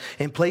nails,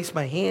 and place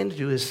my hand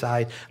to his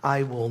side,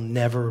 I will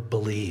never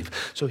believe.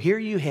 So here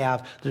you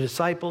have the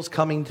disciples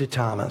coming to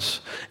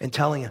Thomas and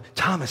telling him,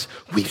 Thomas,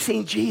 we've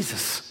seen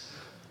Jesus.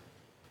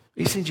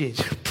 We've seen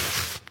Jesus.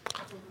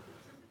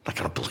 I'm not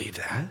going to believe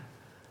that.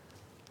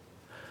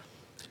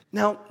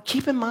 Now,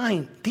 keep in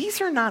mind,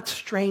 these are not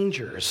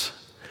strangers.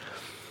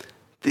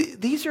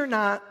 These are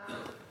not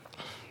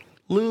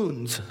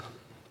loons.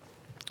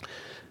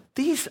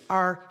 These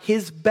are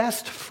his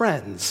best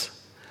friends,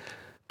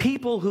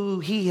 people who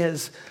he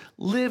has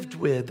lived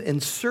with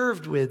and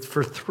served with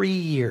for 3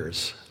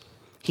 years.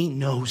 He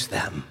knows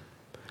them.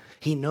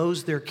 He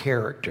knows their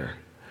character.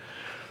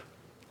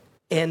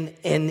 And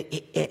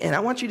I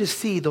want you to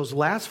see those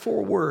last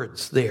 4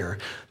 words there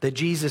that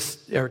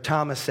Jesus or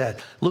Thomas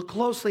said. Look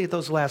closely at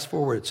those last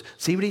 4 words.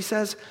 See what he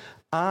says?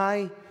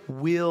 I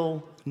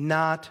will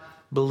not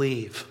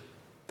believe.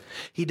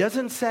 He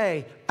doesn't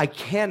say, I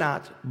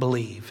cannot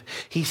believe.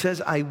 He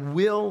says, I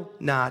will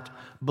not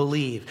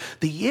believe.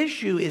 The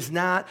issue is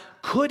not,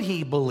 could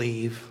he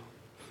believe?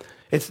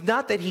 It's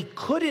not that he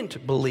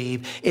couldn't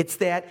believe. It's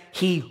that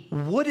he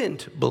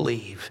wouldn't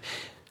believe.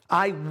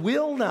 I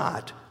will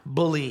not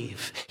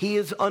believe. He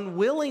is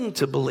unwilling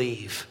to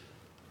believe.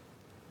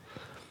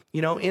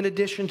 You know, in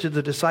addition to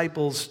the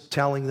disciples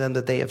telling them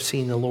that they have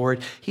seen the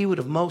Lord, he would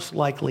have most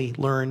likely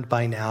learned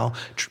by now.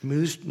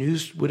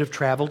 News would have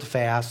traveled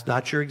fast.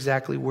 Not sure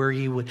exactly where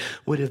he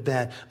would have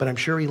been, but I'm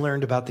sure he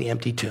learned about the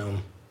empty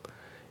tomb.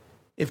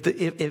 If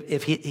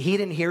he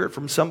didn't hear it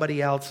from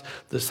somebody else,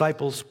 the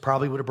disciples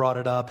probably would have brought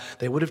it up.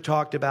 They would have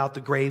talked about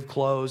the grave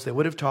clothes. They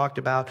would have talked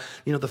about,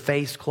 the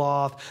face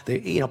cloth.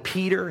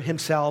 Peter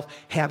himself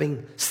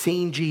having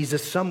seen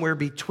Jesus somewhere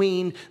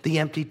between the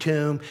empty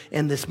tomb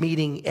and this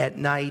meeting at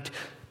night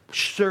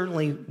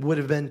certainly would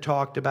have been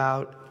talked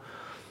about.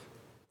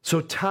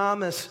 So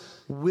Thomas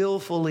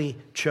willfully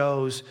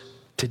chose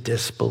to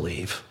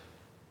disbelieve,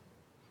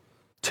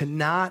 to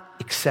not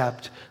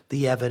accept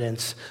the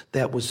evidence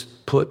that was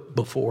put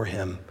before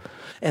him.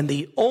 And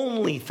the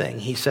only thing,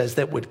 he says,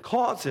 that would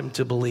cause him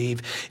to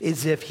believe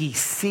is if he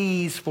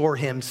sees for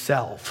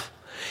himself.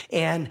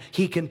 And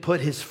he can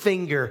put his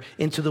finger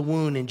into the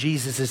wound in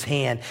Jesus'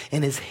 hand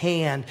and his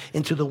hand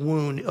into the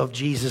wound of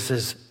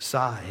Jesus'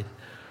 side.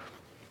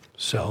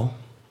 So,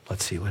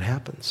 let's see what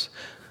happens.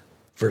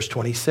 Verse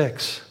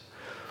 26.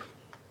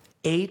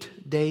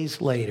 8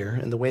 days later,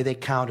 and the way they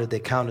counted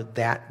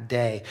that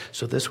day.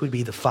 So this would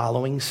be the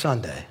following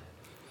Sunday.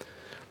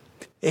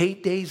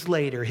 8 days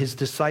later, his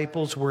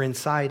disciples were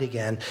inside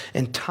again,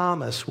 and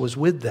Thomas was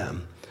with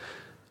them.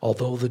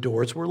 Although the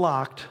doors were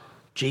locked,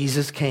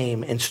 Jesus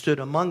came and stood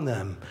among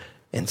them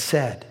and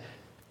said,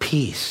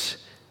 "Peace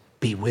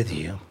be with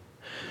you."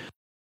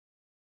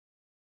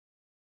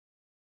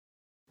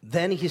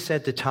 Then he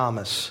said to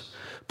Thomas,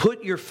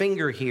 Put your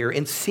finger here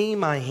and see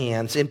my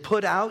hands, and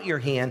put out your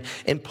hand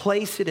and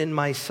place it in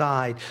my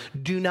side.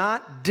 Do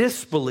not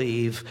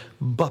disbelieve,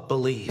 but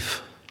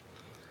believe."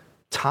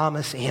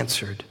 Thomas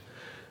answered,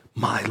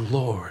 "My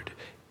Lord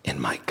and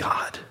my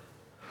God."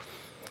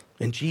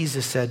 And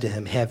Jesus said to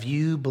him, "Have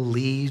you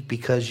believed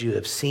because you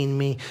have seen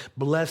me?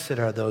 Blessed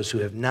are those who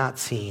have not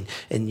seen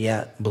and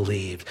yet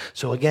believed."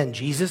 So again,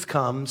 Jesus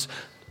comes,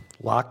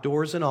 locked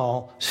doors and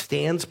all,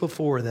 stands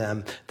before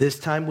them, this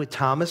time with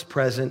Thomas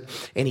present,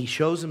 and he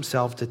shows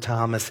himself to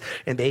Thomas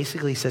and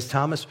basically says,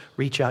 "Thomas,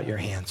 reach out your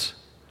hands.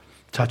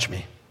 Touch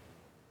me."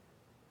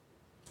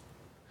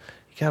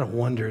 You got to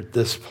wonder at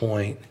this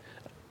point,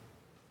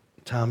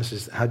 Thomas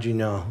says, "How'd you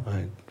know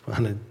I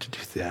wanted to do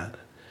that?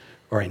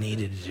 Or I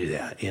needed to do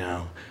that, you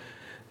know?"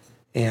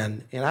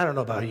 And I don't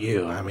know about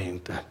you. I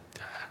mean,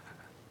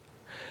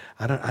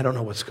 I don't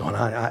know what's going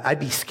on.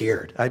 I'd be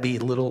scared. I'd be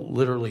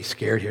literally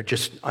scared here,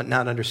 just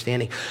not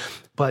understanding.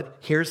 But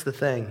here's the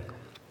thing.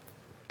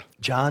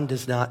 John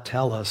does not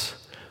tell us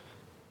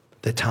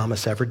that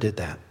Thomas ever did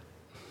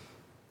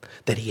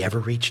that he ever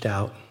reached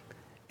out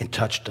and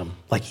touched him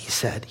like he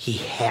said he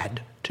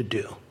had to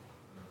do.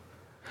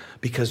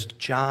 Because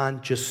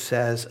John just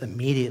says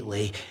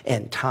immediately,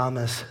 "And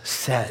Thomas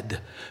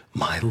said,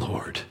 'My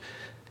Lord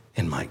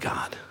and my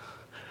God.'"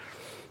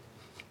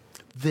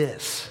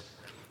 This,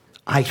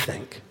 I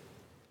think,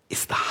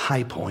 is the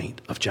high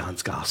point of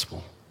John's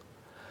gospel.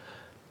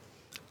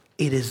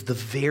 It is the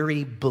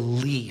very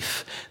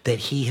belief that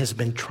he has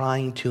been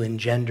trying to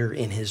engender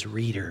in his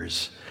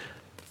readers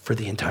for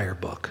the entire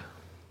book,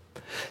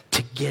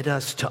 to get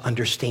us to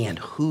understand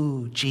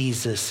who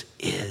Jesus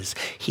is.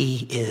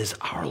 He is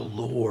our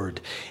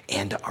Lord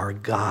and our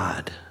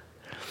God.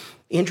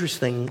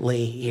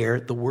 Interestingly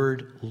here, the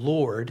word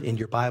Lord in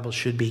your Bible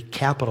should be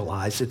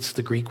capitalized. It's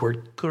the Greek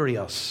word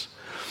kurios.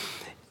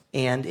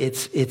 And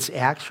it's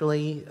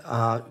actually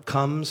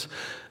comes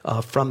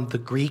from the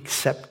Greek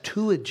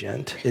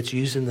Septuagint. It's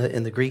used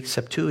in the Greek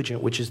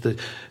Septuagint, which is the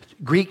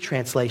Greek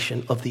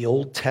translation of the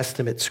Old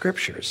Testament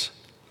scriptures.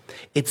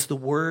 It's the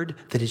word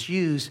that is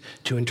used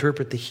to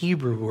interpret the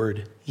Hebrew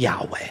word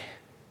Yahweh.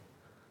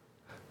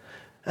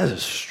 That's a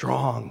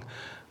strong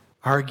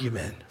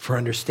argument for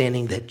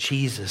understanding that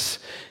Jesus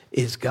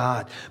is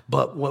God.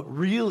 But what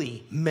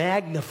really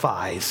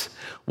magnifies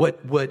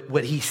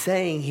what he's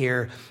saying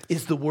here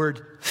is the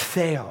word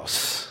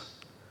theos,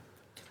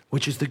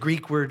 which is the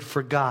Greek word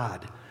for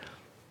God.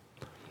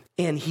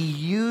 And he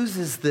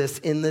uses this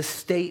in this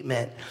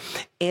statement,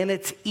 and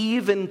it's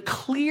even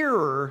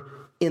clearer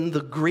in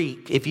the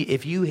Greek.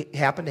 If you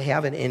happen to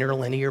have an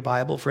interlinear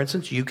Bible, for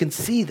instance, you can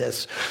see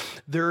this.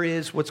 There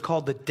is what's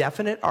called the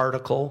definite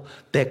article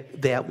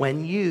that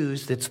when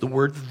used, it's the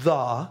word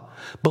 "the"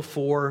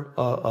 before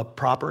a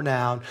proper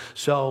noun.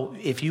 So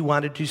if you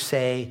wanted to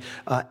say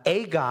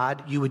a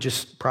God, you would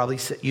just probably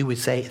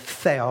say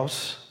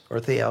theos or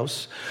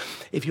theos.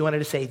 If you wanted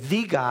to say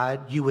the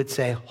God, you would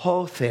say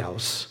ho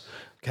theos.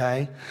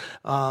 Okay,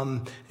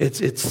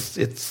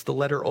 it's the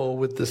letter O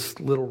with this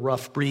little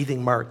rough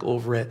breathing mark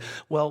over it.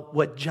 Well,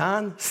 what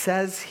John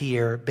says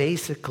here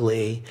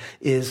basically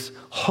is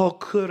ho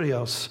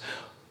kurios,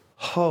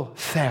 ho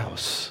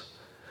theos.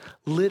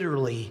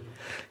 Literally,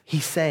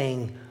 he's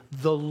saying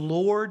the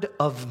Lord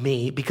of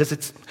me, because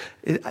this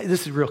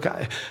is real.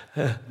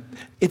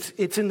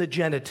 It's in the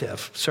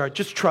genitive. Sorry,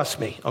 just trust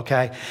me.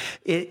 Okay,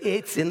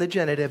 it's in the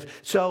genitive.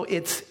 So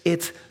it's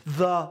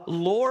the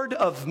Lord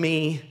of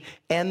me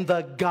and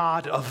the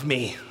God of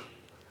me.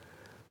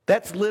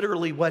 That's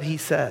literally what he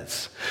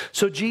says.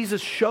 So Jesus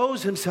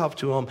shows himself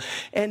to him,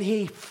 and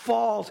he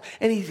falls,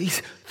 and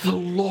he's the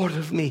Lord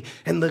of me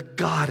and the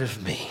God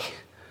of me.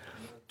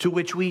 To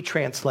which we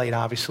translate,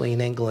 obviously,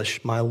 in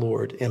English, "My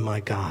Lord and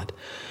my God."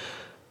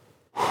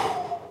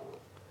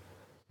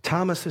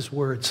 Thomas's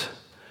words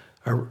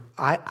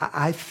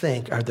I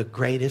think, are the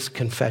greatest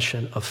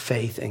confession of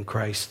faith in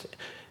Christ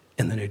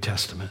in the New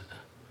Testament.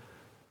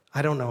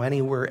 I don't know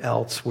anywhere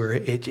else where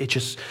it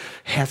just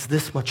has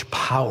this much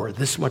power,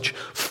 this much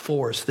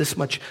force, this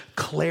much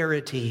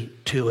clarity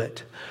to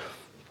it.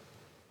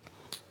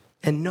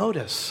 And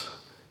notice,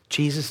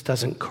 Jesus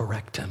doesn't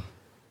correct him.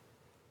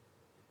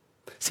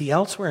 See,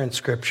 elsewhere in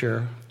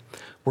Scripture,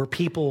 where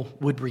people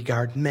would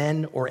regard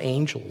men or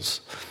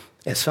angels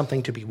as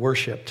something to be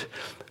worshipped,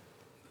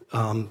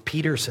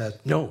 Peter said,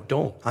 "No,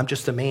 don't. I'm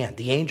just a man."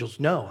 The angels,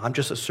 "No, I'm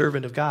just a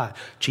servant of God."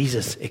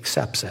 Jesus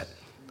accepts it.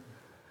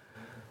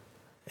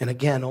 And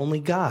again,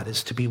 only God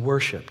is to be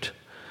worshiped.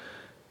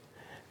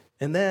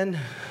 And then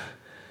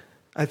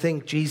I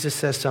think Jesus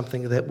says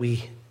something that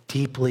we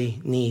deeply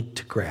need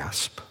to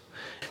grasp.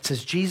 It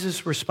says,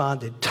 Jesus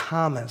responded,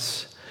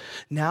 "Thomas,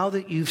 now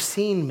that you've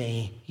seen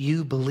me,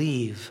 you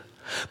believe.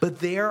 But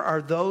there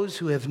are those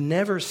who have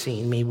never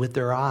seen me with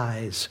their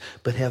eyes,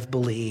 but have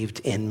believed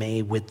in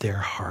me with their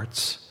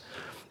hearts.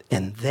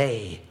 And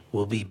they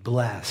will be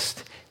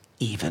blessed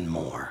even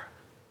more."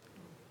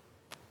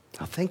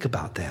 Now think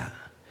about that.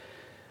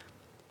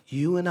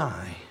 You and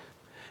I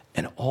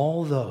and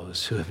all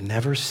those who have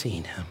never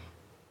seen him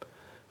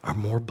are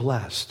more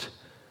blessed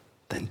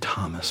than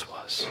Thomas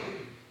was.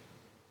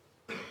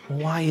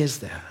 Why is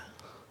that?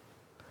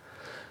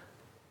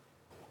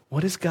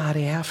 What is God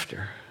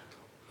after?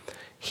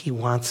 He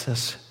wants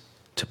us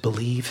to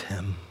believe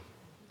him,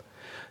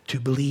 to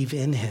believe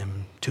in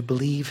him, to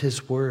believe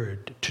his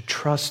word, to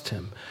trust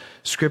him.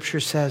 Scripture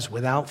says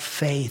without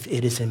faith,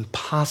 it is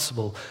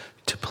impossible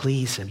to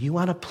please him. You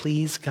want to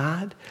please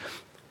God?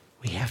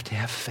 We have to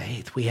have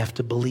faith. We have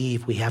to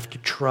believe. We have to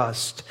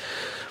trust.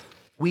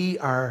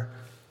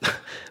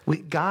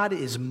 God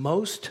is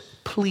most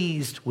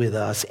pleased with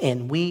us,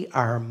 and we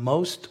are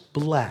most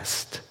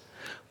blessed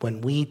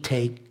when we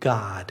take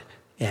God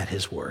at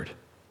his word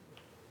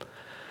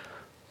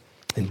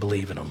and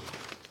believe in him.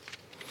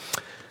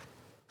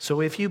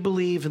 So if you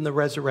believe in the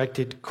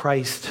resurrected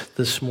Christ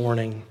this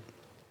morning,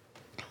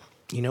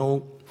 you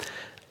know,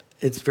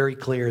 it's very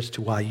clear as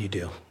to why you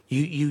do.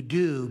 You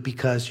do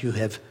because you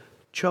have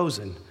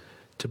chosen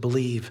to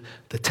believe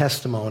the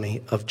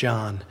testimony of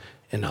John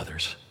and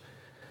others.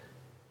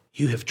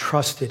 You have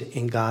trusted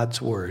in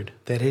God's word,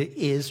 that it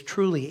is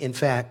truly, in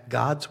fact,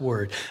 God's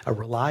word, a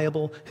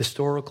reliable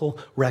historical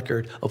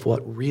record of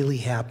what really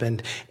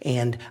happened,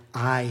 and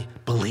I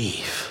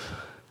believe.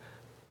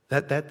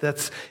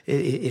 That's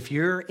if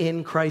you're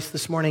in Christ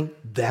this morning,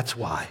 that's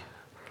why.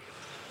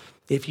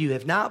 If you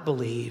have not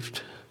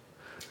believed,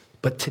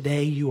 but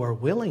today you are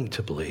willing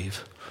to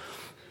believe,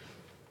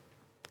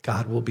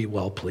 God will be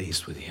well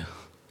pleased with you.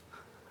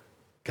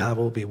 God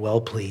will be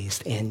well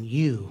pleased, and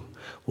you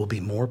will be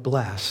more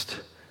blessed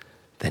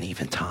than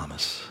even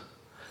Thomas.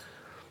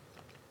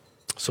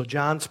 So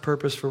John's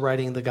purpose for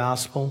writing the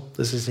gospel,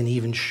 this is an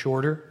even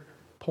shorter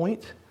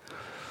point,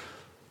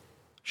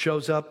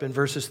 shows up in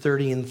verses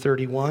 30 and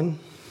 31.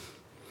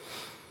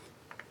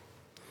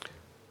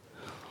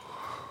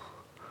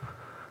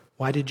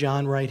 Why did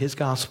John write his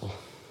gospel?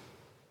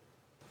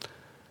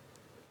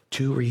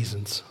 2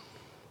 reasons.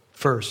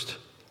 First,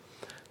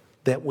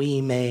 that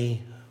we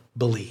may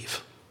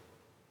believe.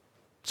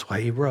 That's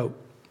why he wrote.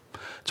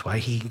 That's why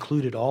he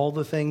included all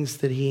the things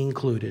that he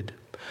included.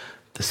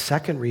 The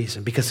second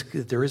reason, because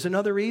there is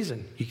another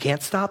reason. You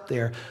can't stop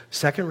there.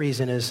 Second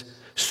reason is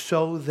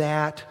so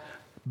that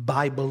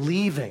by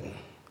believing,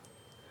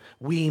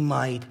 we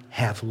might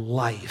have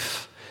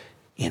life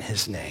in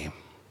his name.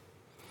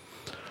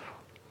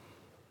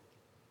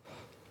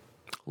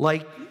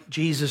 Like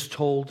Jesus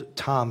told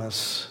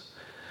Thomas,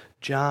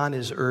 John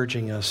is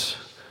urging us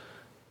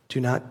to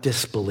not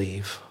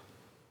disbelieve,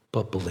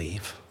 but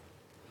believe.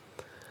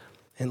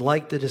 And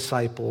like the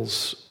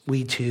disciples,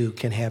 we too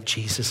can have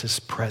Jesus'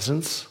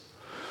 presence.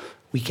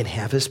 We can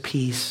have his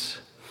peace.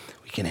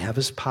 We can have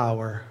his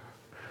power.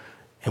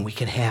 And we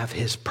can have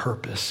his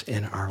purpose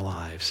in our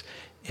lives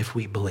if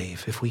we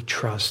believe, if we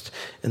trust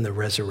in the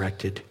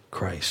resurrected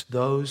Christ.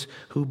 Those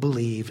who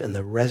believe in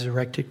the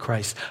resurrected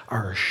Christ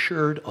are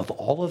assured of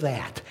all of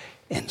that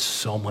and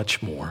so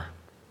much more.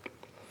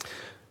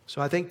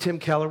 So I think Tim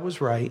Keller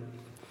was right.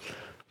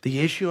 The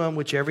issue on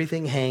which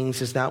everything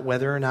hangs is not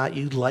whether or not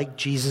you like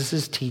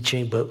Jesus'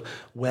 teaching, but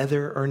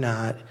whether or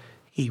not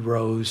he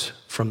rose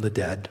from the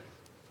dead.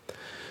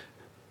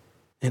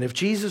 And if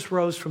Jesus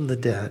rose from the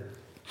dead,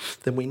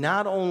 then we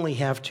not only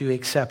have to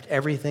accept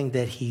everything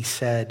that he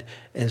said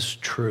as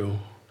true,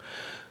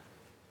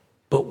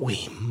 but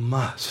we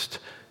must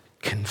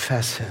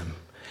confess him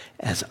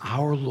as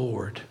our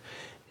Lord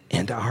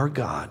and our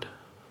God.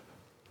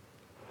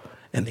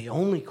 And the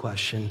only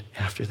question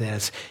after that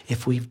is,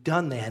 if we've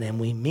done that and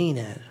we mean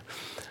it,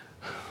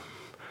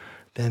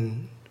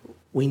 then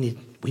we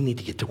need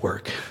to get to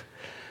work,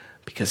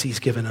 because he's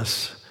given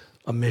us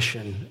a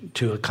mission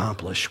to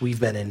accomplish. We've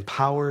been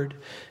empowered,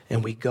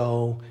 and we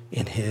go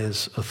in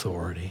his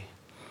authority.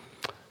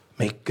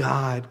 May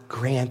God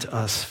grant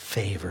us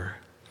favor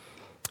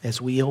as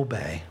we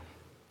obey,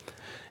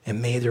 and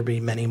may there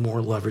be many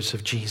more lovers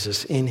of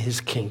Jesus in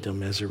his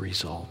kingdom as a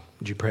result.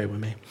 Would you pray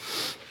with me?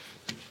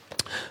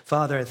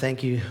 Father, I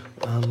thank you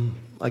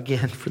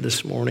again for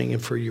this morning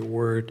and for your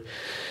word.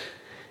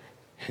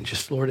 And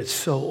just, Lord, it's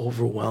so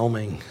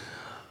overwhelming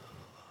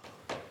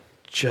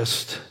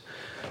just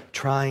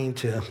trying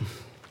to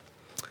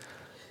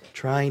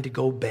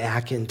go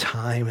back in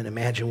time and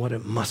imagine what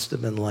it must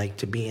have been like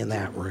to be in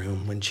that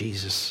room when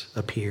Jesus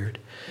appeared.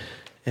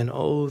 And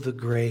oh, the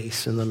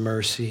grace and the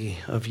mercy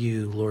of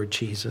you, Lord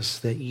Jesus,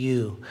 that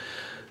you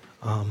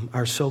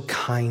are so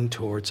kind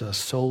towards us,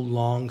 so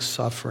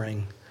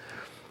long-suffering.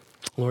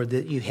 Lord,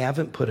 that you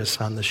haven't put us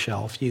on the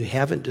shelf. You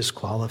haven't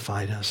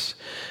disqualified us.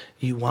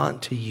 You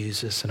want to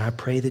use us, and I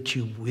pray that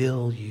you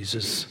will use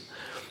us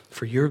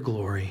for your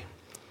glory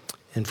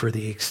and for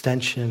the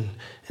extension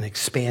and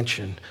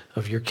expansion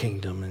of your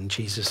kingdom. In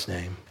Jesus'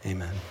 name,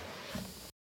 amen.